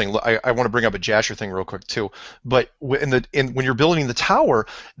Babel thing, I want to bring up a Jasher thing real quick too. But when you're building the tower,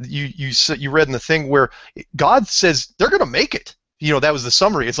 you read in the thing where God says they're going to make it. That was the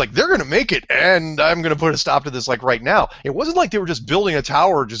summary. It's like, they're going to make it, and I'm going to put a stop to this like right now. It wasn't like they were just building a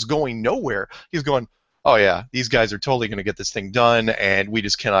tower just going nowhere. He's going, oh yeah, these guys are totally going to get this thing done, and we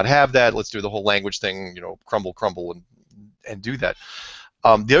just cannot have that. Let's do the whole language thing, crumble, and do that.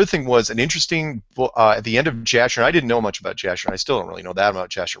 The other thing was an interesting, at the end of Jasher, and I didn't know much about Jasher, and I still don't really know that about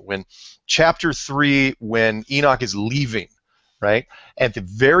Jasher, when chapter 3, when Enoch is leaving, right, at the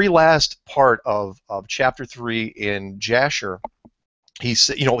very last part of chapter 3 in Jasher, he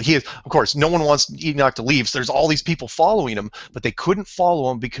said, of course, no one wants Enoch to leave, so there's all these people following him, but they couldn't follow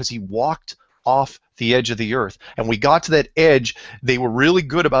him because he walked off the edge of the earth. And we got to that edge. They were really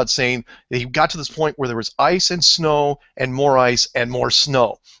good about saying that he got to this point where there was ice and snow and more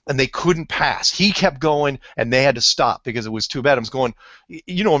snow, and they couldn't pass. He kept going, and they had to stop because it was too bad. I was going,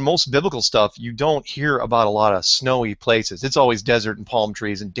 in most biblical stuff, you don't hear about a lot of snowy places. It's always desert and palm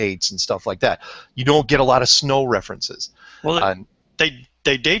trees and dates and stuff like that. You don't get a lot of snow references. Well,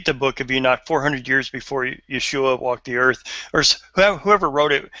 they date the book of Enoch 400 years before Yeshua walked the earth, or whoever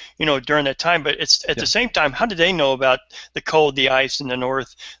wrote it, during that time. But it's at the same time, how did they know about the cold, the ice in the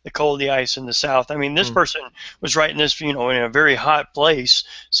north, the cold, the ice in the south? I mean, this person was writing this, in a very hot place.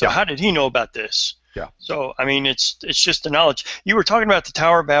 So how did he know about this? Yeah. So I mean, it's just the knowledge. You were talking about the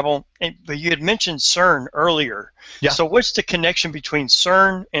Tower of Babel, but you had mentioned CERN earlier. Yeah. So what's the connection between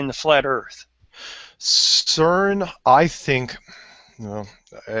CERN and the flat Earth? CERN, I think. Well,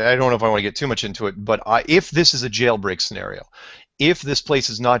 I don't know if I want to get too much into it, but if this is a jailbreak scenario, if this place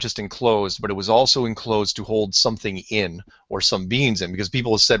is not just enclosed, but it was also enclosed to hold something in, or some beings in, because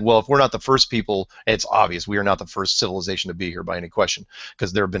people have said, well, if we're not the first people, it's obvious we are not the first civilization to be here by any question,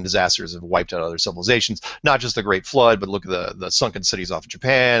 because there have been disasters that have wiped out other civilizations, not just the Great Flood, but look at the sunken cities off of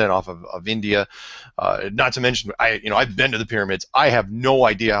Japan and off of India. Not to mention, I've been to the pyramids. I have no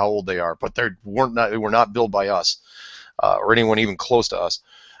idea how old they are, but they were not built by us. Or anyone even close to us.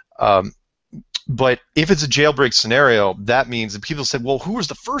 But if it's a jailbreak scenario, that means that people said, well, who was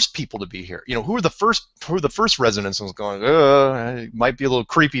the first people to be here? Who are the first residents? And was going, it might be a little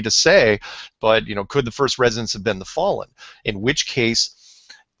creepy to say, but could the first residents have been the fallen? In which case,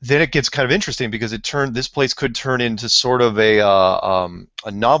 then it gets kind of interesting, because this place could turn into sort of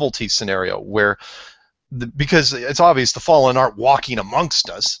a novelty scenario where. Because it's obvious the fallen aren't walking amongst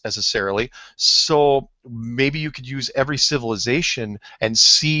us necessarily, so maybe you could use every civilization and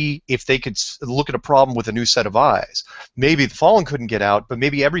see if they could look at a problem with a new set of eyes. Maybe the fallen couldn't get out, but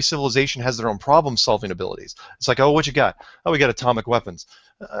maybe every civilization has their own problem-solving abilities. It's like, oh, what you got? Oh, we got atomic weapons.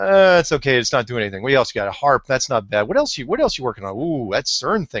 It's okay, it's not doing anything. What else you got? A harp, that's not bad. What else you working on? Ooh, that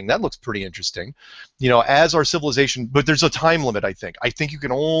CERN thing, that looks pretty interesting. As our civilization, but there's a time limit, I think. I think you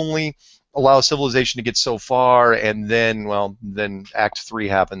can only allow civilization to get so far, and then, Act 3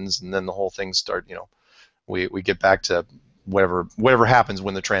 happens, and then the whole thing we get back to whatever happens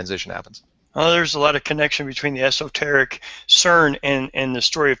when the transition happens. Well, there's a lot of connection between the esoteric CERN and the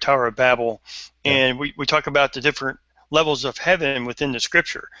story of Tower of Babel, and we talk about the different levels of heaven within the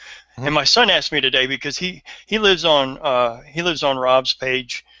Scripture. Mm-hmm. And my son asked me today, because he lives on Rob's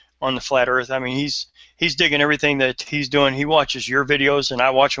page on the Flat Earth. I mean, he's digging everything that he's doing. He watches your videos, and I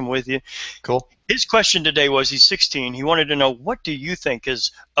watch them with you. Cool. His question today was, he's 16. He wanted to know, what do you think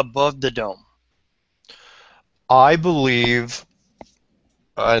is above the dome? I believe,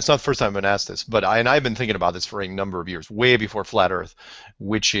 it's not the first time I've been asked this, but I've been thinking about this for a number of years, way before Flat Earth,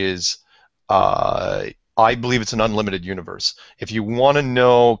 which is, I believe it's an unlimited universe. If you want to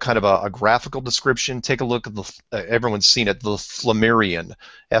know kind of a graphical description, take a look at everyone's seen it, the Flammarion,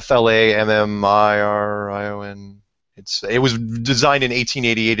 Flammarion. It was designed in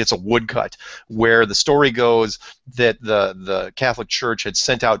 1888. It's a woodcut where the story goes that the Catholic Church had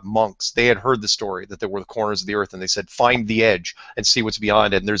sent out monks. They had heard the story that there were the corners of the earth, and they said, find the edge and see what's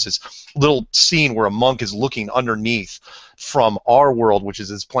beyond it. And there's this little scene where a monk is looking underneath from our world, which is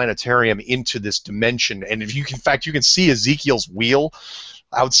this planetarium, into this dimension. And if you can, in fact, you can see Ezekiel's wheel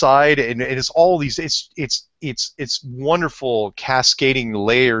outside, and it's all these. It's wonderful cascading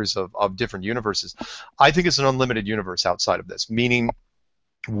layers of different universes. I think it's an unlimited universe outside of this, meaning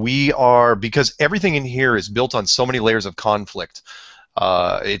we are, because everything in here is built on so many layers of conflict.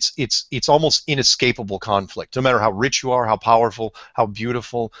 It's almost inescapable conflict. No matter how rich you are, how powerful, how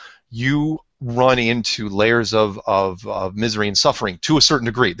beautiful, you run into layers of misery and suffering to a certain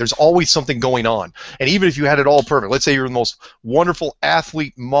degree. There's always something going on. And even if you had it all perfect, let's say you're the most wonderful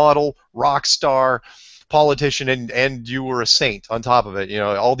athlete, model, rock star, politician, and you were a saint on top of it, you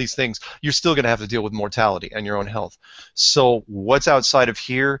know, all these things, you're still going to have to deal with mortality and your own health. So what's outside of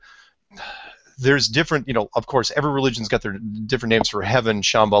here? There's different, you know, of course, every religion's got their different names for heaven,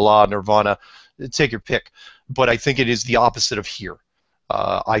 Shambhala, Nirvana, take your pick. But I think it is the opposite of here.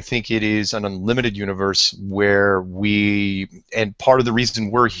 I think it is an unlimited universe where and part of the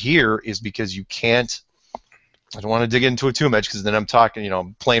reason we're here is because you can't, I don't want to dig into it too much because then I'm talking, you know,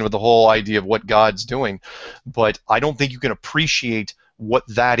 I'm playing with the whole idea of what God's doing, but I don't think you can appreciate what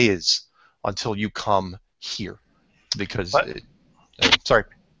that is until you come here. Because, sorry.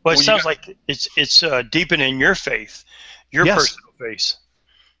 Well, it sounds like it's deepening your faith, your personal faith.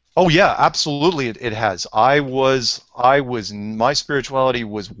 Oh yeah, absolutely. It has. My spirituality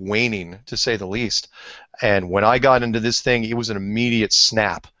was waning, to say the least. And when I got into this thing, it was an immediate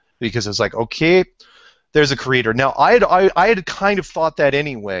snap because it was like, okay, there's a creator. Now I had kind of thought that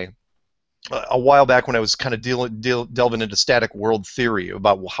anyway. A while back when I was kind of delving into static world theory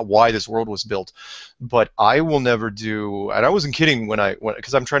about why this world was built, but I will never do, and I wasn't kidding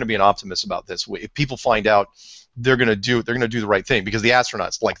because I'm trying to be an optimist about this. If people find out, they're gonna do the right thing, because the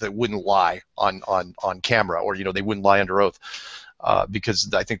astronauts, like, they wouldn't lie on camera, or, you know, they wouldn't lie under oath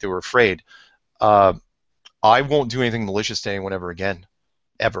because I think they were afraid. I won't do anything malicious to anyone ever again,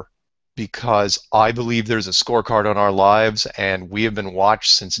 ever. Because I believe there's a scorecard on our lives, and we have been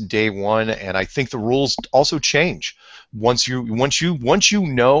watched since day one. And I think the rules also change once you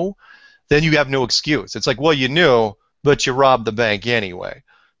know, then you have no excuse. It's like, well, you knew, but you robbed the bank anyway.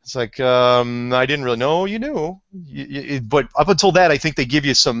 It's like, I didn't really know. You knew, but up until that, I think they give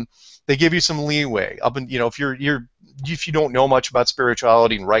you some leeway. You know, if you don't know much about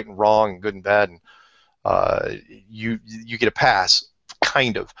spirituality and right and wrong and good and bad, and you get a pass.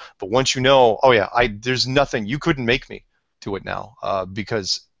 Kind of, but once you know, oh yeah, there's nothing, you couldn't make me do it now,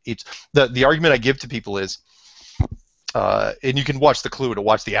 because it's the argument I give to people is, and you can watch The Clue to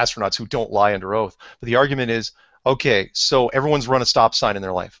watch the astronauts who don't lie under oath. But the argument is, okay, so everyone's run a stop sign in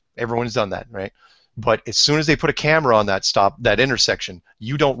their life, everyone's done that, right? But as soon as they put a camera on that intersection,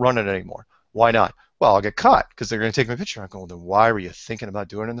 you don't run it anymore. Why not? Well, I'll get caught because they're going to take my picture. I'm going, then why were you thinking about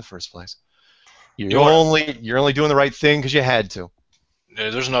doing it in the first place? You're only doing the right thing because you had to.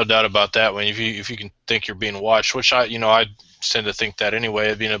 There's no doubt about that. When if you can think you're being watched, which I tend to think that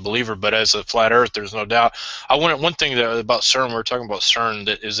anyway, being a believer. But as a flat Earth, there's no doubt. One thing about CERN, we were talking about CERN,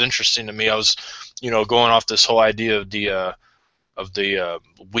 that is interesting to me. I was, going off this whole idea of the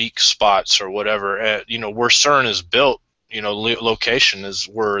weak spots or whatever. Where CERN is built, location is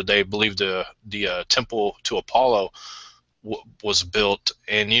where they believe the temple to Apollo was built.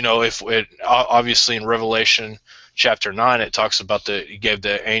 And if it obviously in Revelation chapter 9, it talks about he gave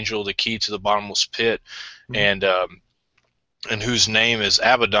the angel the key to the bottomless pit, and whose name is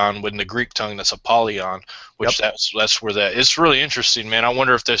Abaddon, with in the Greek tongue that's Apollyon, which that's where that. It's really interesting, man. I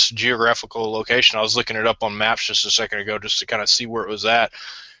wonder if this geographical location, I was looking it up on maps just a second ago just to kind of see where it was at,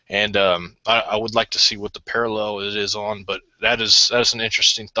 and I would like to see what the parallel it is on, but that's an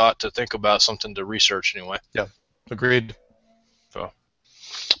interesting thought to think about, something to research anyway. Yeah, agreed. So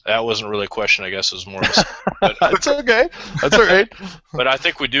that wasn't really a question, I guess. It was more of a but, that's okay. That's all right. But I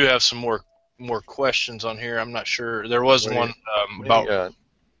think we do have some more questions on here. I'm not sure. There was one about.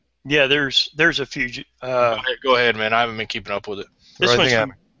 Yeah, there's a few. Go ahead, man. I haven't been keeping up with it.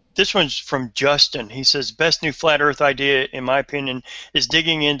 This one's from Justin. He says, best new flat Earth idea, in my opinion, is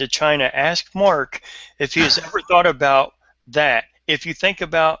digging into China. Ask Mark if he has ever thought about that. If you think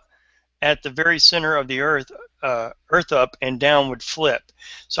about at the very center of the Earth, Earth up and down would flip.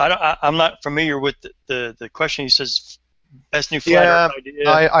 So I'm not familiar with the question. He says, best new flat Earth idea.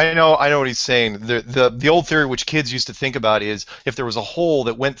 I know what he's saying. The old theory which kids used to think about is if there was a hole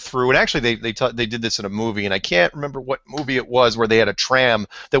that went through, and actually they did this in a movie, and I can't remember what movie it was, where they had a tram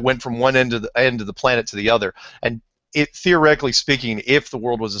that went from one end of the planet to the other, and theoretically speaking, if the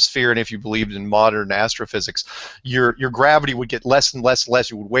world was a sphere and if you believed in modern astrophysics, your gravity would get less and less and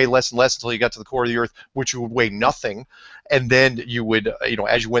less. You would weigh less and less until you got to the core of the Earth, which you would weigh nothing, and then you would,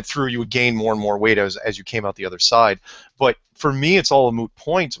 as you went through, you would gain more and more weight as you came out the other side. But for me, it's all a moot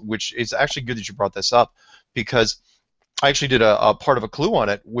point, which is actually good that you brought this up, because I actually did a part of a clue on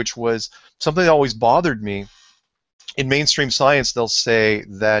it, which was something that always bothered me. In mainstream science, they'll say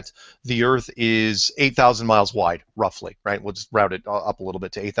that the Earth is 8,000 miles wide, roughly, right? We'll just round it up a little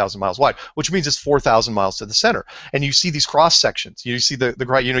bit to 8,000 miles wide, which means it's 4,000 miles to the center. And you see these cross sections. You see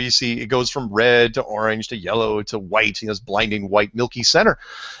you see it goes from red to orange to yellow to white. This blinding white, milky center.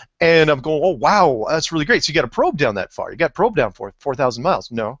 And I'm going, oh wow, that's really great. So you got a probe down that far. You got a probe down for 4,000 miles.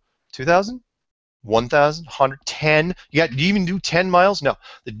 No, 2,000. 1,000, 110. Do you even do 10 miles? No.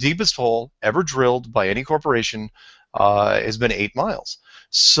 The deepest hole ever drilled by any corporation has been 8 miles.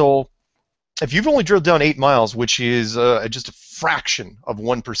 So if you've only drilled down 8 miles, which is just a fraction of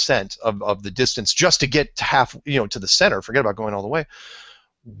 1% of the distance just to get to to the center, forget about going all the way,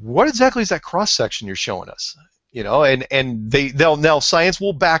 what exactly is that cross section you're showing us? And now science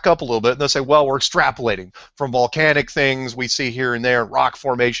will back up a little bit and they'll say, well, we're extrapolating from volcanic things we see here and there, rock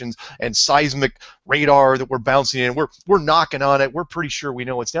formations and seismic radar that we're bouncing in. We're knocking on it. We're pretty sure we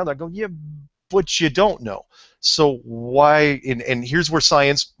know what's down there. I go, yeah, but you don't know. So why? And here's where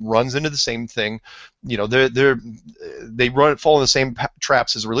science runs into the same thing. They fall in the same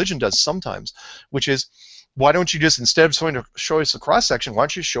traps as religion does sometimes, which is, why don't you just, instead of trying to show us a cross-section, why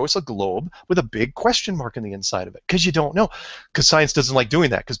don't you show us a globe with a big question mark on the inside of it? Because you don't know. Because science doesn't like doing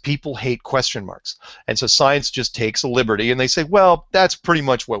that, because people hate question marks. And so science just takes a liberty, and they say, well, that's pretty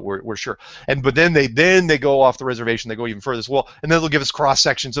much what we're sure. But then they go off the reservation, they go even further. Well, and then they'll give us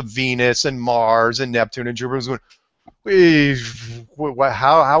cross-sections of Venus and Mars and Neptune and Jupiter.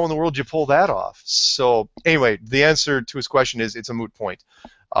 How in the world did you pull that off? So anyway, the answer to his question is it's a moot point.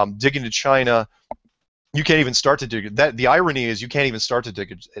 Digging to China, you can't even start to dig that. The irony is you can't even start to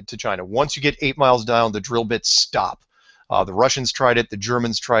dig to China. Once you get 8 miles down, the drill bits stop. The Russians tried it. The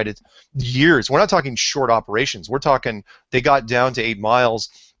Germans tried it. Years. We're not talking short operations. We're talking they got down to 8 miles,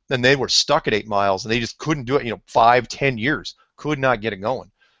 and they were stuck at 8 miles, and they just couldn't do it. 5, 10 years could not get it going.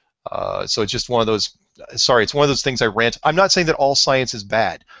 So it's just one of those. Sorry, it's one of those things I rant. I'm not saying that all science is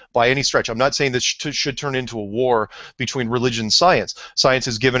bad by any stretch. I'm not saying this should turn into a war between religion and science. Science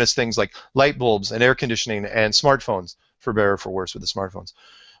has given us things like light bulbs and air conditioning and smartphones, for better or for worse with the smartphones.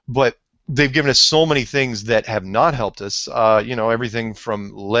 But they've given us so many things that have not helped us. Everything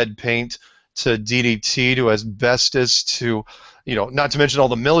from lead paint to DDT to asbestos to, not to mention all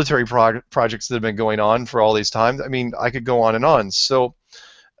the military projects that have been going on for all these times. I mean, I could go on and on. So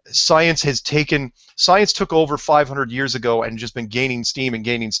science took over 500 years ago and just been gaining steam,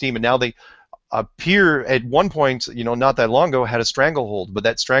 and now they appear at one point, not that long ago, had a stranglehold, but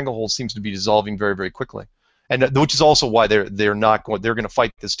that stranglehold seems to be dissolving very, very quickly, and which is also why they're going to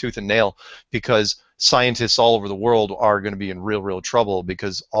fight this tooth and nail, because scientists all over the world are going to be in real trouble,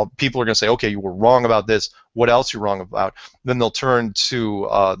 because people are going to say, okay, you were wrong about this, what else you're wrong about? Then they'll turn to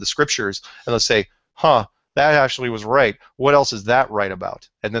the scriptures and they'll say, huh, that actually was right. What else is that right about?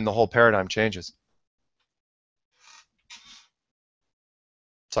 And then the whole paradigm changes.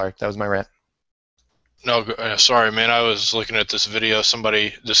 Sorry, that was my rant. No, sorry, man. I was looking at this video.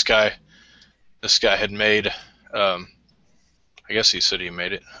 This guy had made. I guess he said he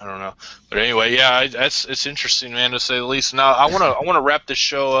made it. I don't know, but anyway, yeah, it's interesting, man, to say the least. Now, I want to wrap this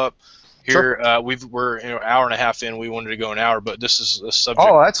show up here. Sure. We're an hour and a half in. We wanted to go an hour, but this is a subject.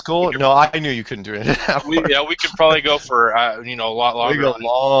 Oh, that's cool. No, I knew you couldn't do it in an hour. We could probably go for a lot longer. We go a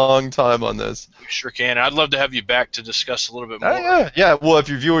long time on this. We sure can. I'd love to have you back to discuss a little bit more. Yeah. Well, if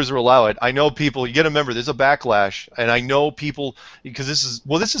your viewers will allow it. I know people. You got to remember, there's a backlash, and I know people, because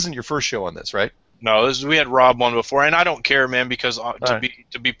this isn't your first show on this, right? No, we had Rob on before, and I don't care, man, because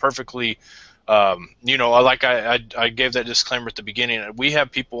to be perfectly. Like I gave that disclaimer at the beginning. We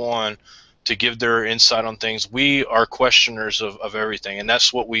have people on to give their insight on things. We are questioners of everything, and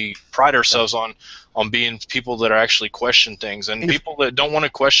that's what we pride ourselves on being people that are actually question things. And people that don't want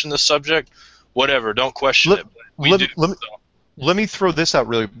to question the subject, whatever, don't question it. Let me throw this out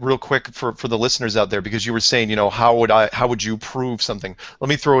real quick for the listeners out there, because you were saying, how would you prove something? Let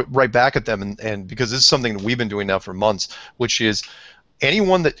me throw it right back at them, and because this is something that we've been doing now for months, which is,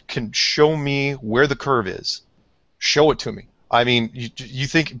 anyone that can show me where the curve is, show it to me. I mean, you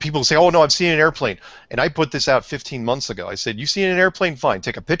think people say, oh, no, I've seen an airplane. And I put this out 15 months ago. I said, you see an airplane? Fine.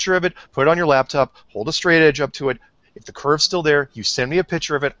 Take a picture of it, put it on your laptop, hold a straight edge up to it. If the curve's still there, you send me a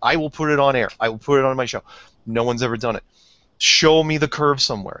picture of it. I will put it on air. I will put it on my show. No one's ever done it. Show me the curve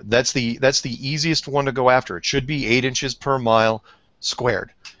somewhere. That's the easiest one to go after. It should be 8 inches per mile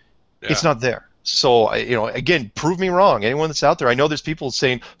squared. It's Yeah. not there. So, again, prove me wrong. Anyone that's out there, I know there's people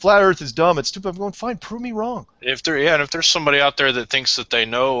saying flat Earth is dumb, it's stupid. I'm going, fine, prove me wrong. And if there's somebody out there that thinks that they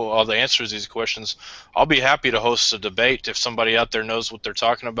know all the answers to these questions, I'll be happy to host a debate if somebody out there knows what they're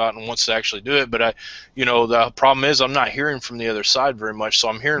talking about and wants to actually do it. But the problem is I'm not hearing from the other side very much. So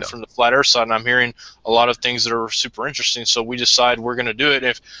I'm hearing from the flat Earth side, and I'm hearing a lot of things that are super interesting. So we decide we're going to do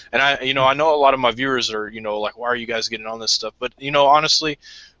it. I know a lot of my viewers are, like, why are you guys getting on this stuff? But honestly,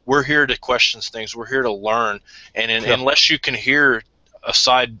 we're here to question things. We're here to learn, and unless you can hear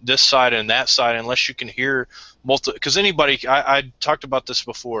this side and that side, unless you can hear because anybody, I talked about this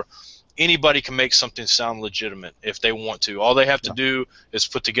before, anybody can make something sound legitimate if they want to. All they have to do is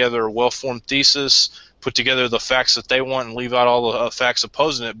put together a well-formed thesis, put together the facts that they want, and leave out all the facts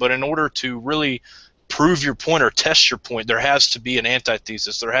opposing it. But in order to really prove your point or test your point, there has to be an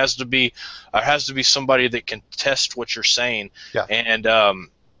antithesis. There has to be somebody that can test what you're saying. Yeah. And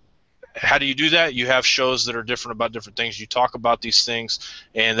how do you do that? You have shows that are different about different things. You talk about these things,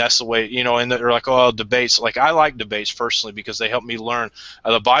 and that's the way, and they're like, oh, debates. Like, I like debates personally because they help me learn.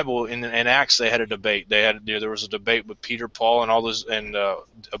 The Bible in Acts, they had a debate. There was a debate with Peter, Paul, and all those, and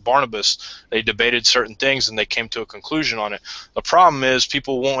Barnabas. They debated certain things, and they came to a conclusion on it. The problem is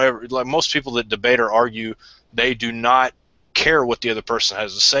people won't ever, like most people that debate or argue, they do not care what the other person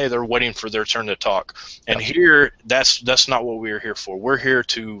has to say. They're waiting for their turn to talk. And here, that's not what we're here for. We're here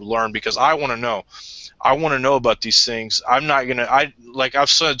to learn because I want to know. I want to know about these things. I'm not gonna. Like I've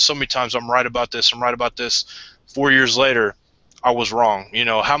said so many times, I'm right about this. I'm right about this. 4 years later, I was wrong.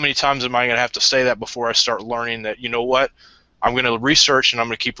 How many times am I gonna have to say that before I start learning that? You know what? I'm going to research, and I'm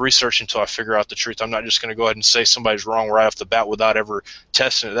going to keep researching until I figure out the truth. I'm not just going to go ahead and say somebody's wrong right off the bat without ever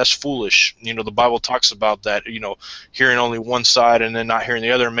testing it. That's foolish. The Bible talks about that, hearing only one side and then not hearing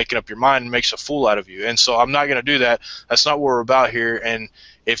the other and making up your mind makes a fool out of you. And so I'm not going to do that. That's not what we're about here. And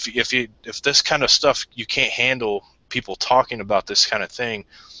if this kind of stuff, you can't handle people talking about this kind of thing,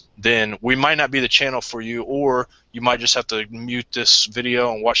 then we might not be the channel for you, or you might just have to mute this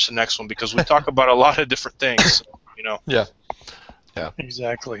video and watch the next one because we talk about a lot of different things, Yeah.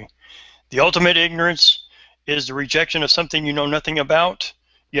 Exactly. The ultimate ignorance is the rejection of something you know nothing about,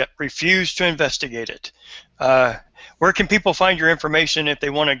 yet refuse to investigate it. Where can people find your information if they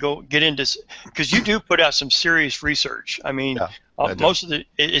want to go get into? Because you do put out some serious research. I mean, most of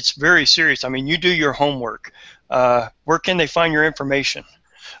it's very serious. I mean, you do your homework. Where can they find your information?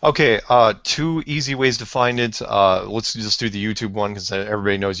 Okay, 2 easy ways to find it. Let's just do the YouTube one because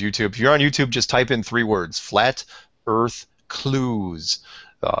everybody knows YouTube. If you're on YouTube, just type in 3 words: Flat Earth Clues.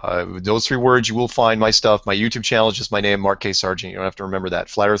 Those 3 words, you will find my stuff. My YouTube channel is just my name, Mark K. Sargent. You don't have to remember that.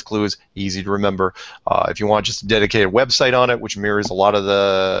 Flat Earth Clues, easy to remember. If you want just a dedicated website on it, which mirrors a lot of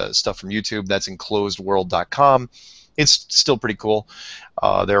the stuff from YouTube, that's enclosedworld.com. It's still pretty cool.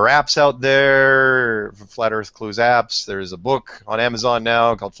 There are apps out there, Flat Earth Clues apps. There's a book on Amazon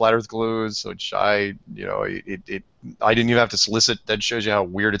now called Flat Earth Clues, which I didn't even have to solicit. That shows you how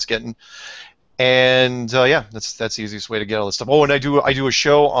weird it's getting. And yeah, that's the easiest way to get all this stuff. Oh, and I do a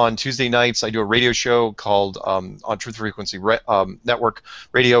show on Tuesday nights. I do a radio show called on Truth Frequency Network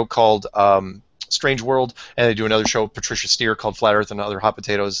Radio called Strange World, and I do another show with Patricia Steer called Flat Earth and Other Hot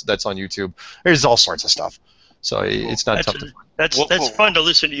Potatoes. That's on YouTube. There's all sorts of stuff. So it's not tough to. That's fun to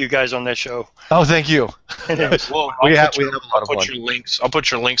listen to you guys on that show. Oh, thank you. Well, we have a lot of fun. I'll put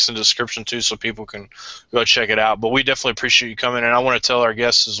your links in the description too, so people can go check it out. But we definitely appreciate you coming, and I want to tell our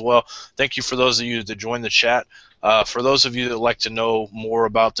guests as well. Thank you for those of you that joined the chat. For those of you that like to know more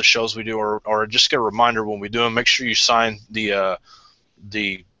about the shows we do, or just get a reminder when we do them, make sure you sign the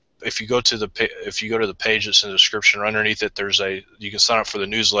if you go to the page that's in the description, or underneath it, you can sign up for the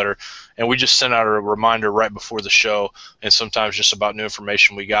newsletter, and we just send out a reminder right before the show, and sometimes just about new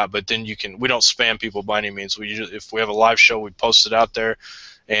information we got. But then we don't spam people by any means. If we have a live show, we post it out there,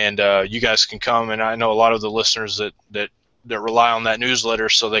 and you guys can come. And I know a lot of the listeners that rely on that newsletter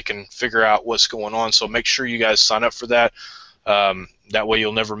so they can figure out what's going on. So make sure you guys sign up for that. That way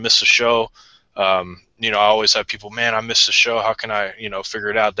you'll never miss a show. I always have people, man, I missed the show. How can I, figure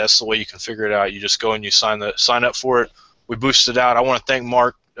it out? That's the way you can figure it out. You just go and you sign up for it. We boost it out. I want to thank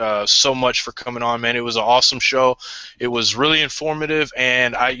Mark so much for coming on, man. It was an awesome show. It was really informative,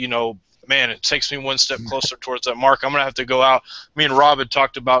 and man, it takes me one step closer towards that. Mark, I'm going to have to go out. Me and Rob had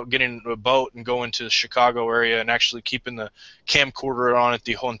talked about getting a boat and going to the Chicago area and actually keeping the camcorder on it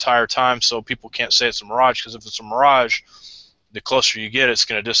the whole entire time so people can't say it's a mirage, because if it's a mirage, the closer you get, it's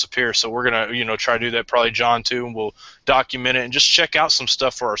going to disappear. So we're going to, you know, try to do that, probably John too, and we'll document it and just check out some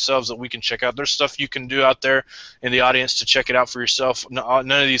stuff for ourselves that we can check out. There's stuff you can do out there in the audience to check it out for yourself. None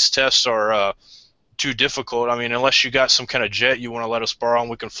of these tests are too difficult. I mean, unless you got some kind of jet you want to let us borrow and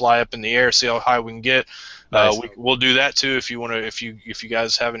we can fly up in the air, see how high we can get. Nice. We'll do that too if you want to, if you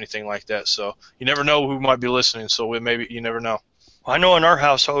guys have anything like that. So you never know who might be listening. So maybe you never know. I know in our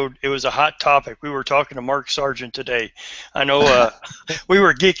household it was a hot topic. We were talking to Mark Sargent today. I know we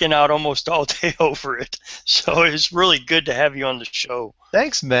were geeking out almost all day over it. So it's really good to have you on the show.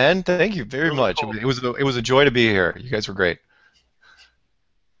 Thanks, man. Thank you very much. Cool. It was a joy to be here. You guys were great.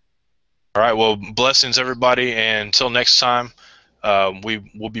 All right. Well, blessings, everybody, and until next time,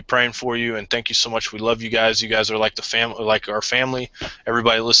 we will be praying for you. And thank you so much. We love you guys. You guys are like the family, like our family.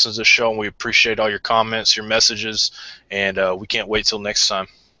 Everybody listens to the show, and we appreciate all your comments, your messages, and we can't wait till next time.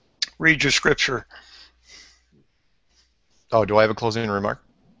 Read your scripture. Oh, do I have a closing remark?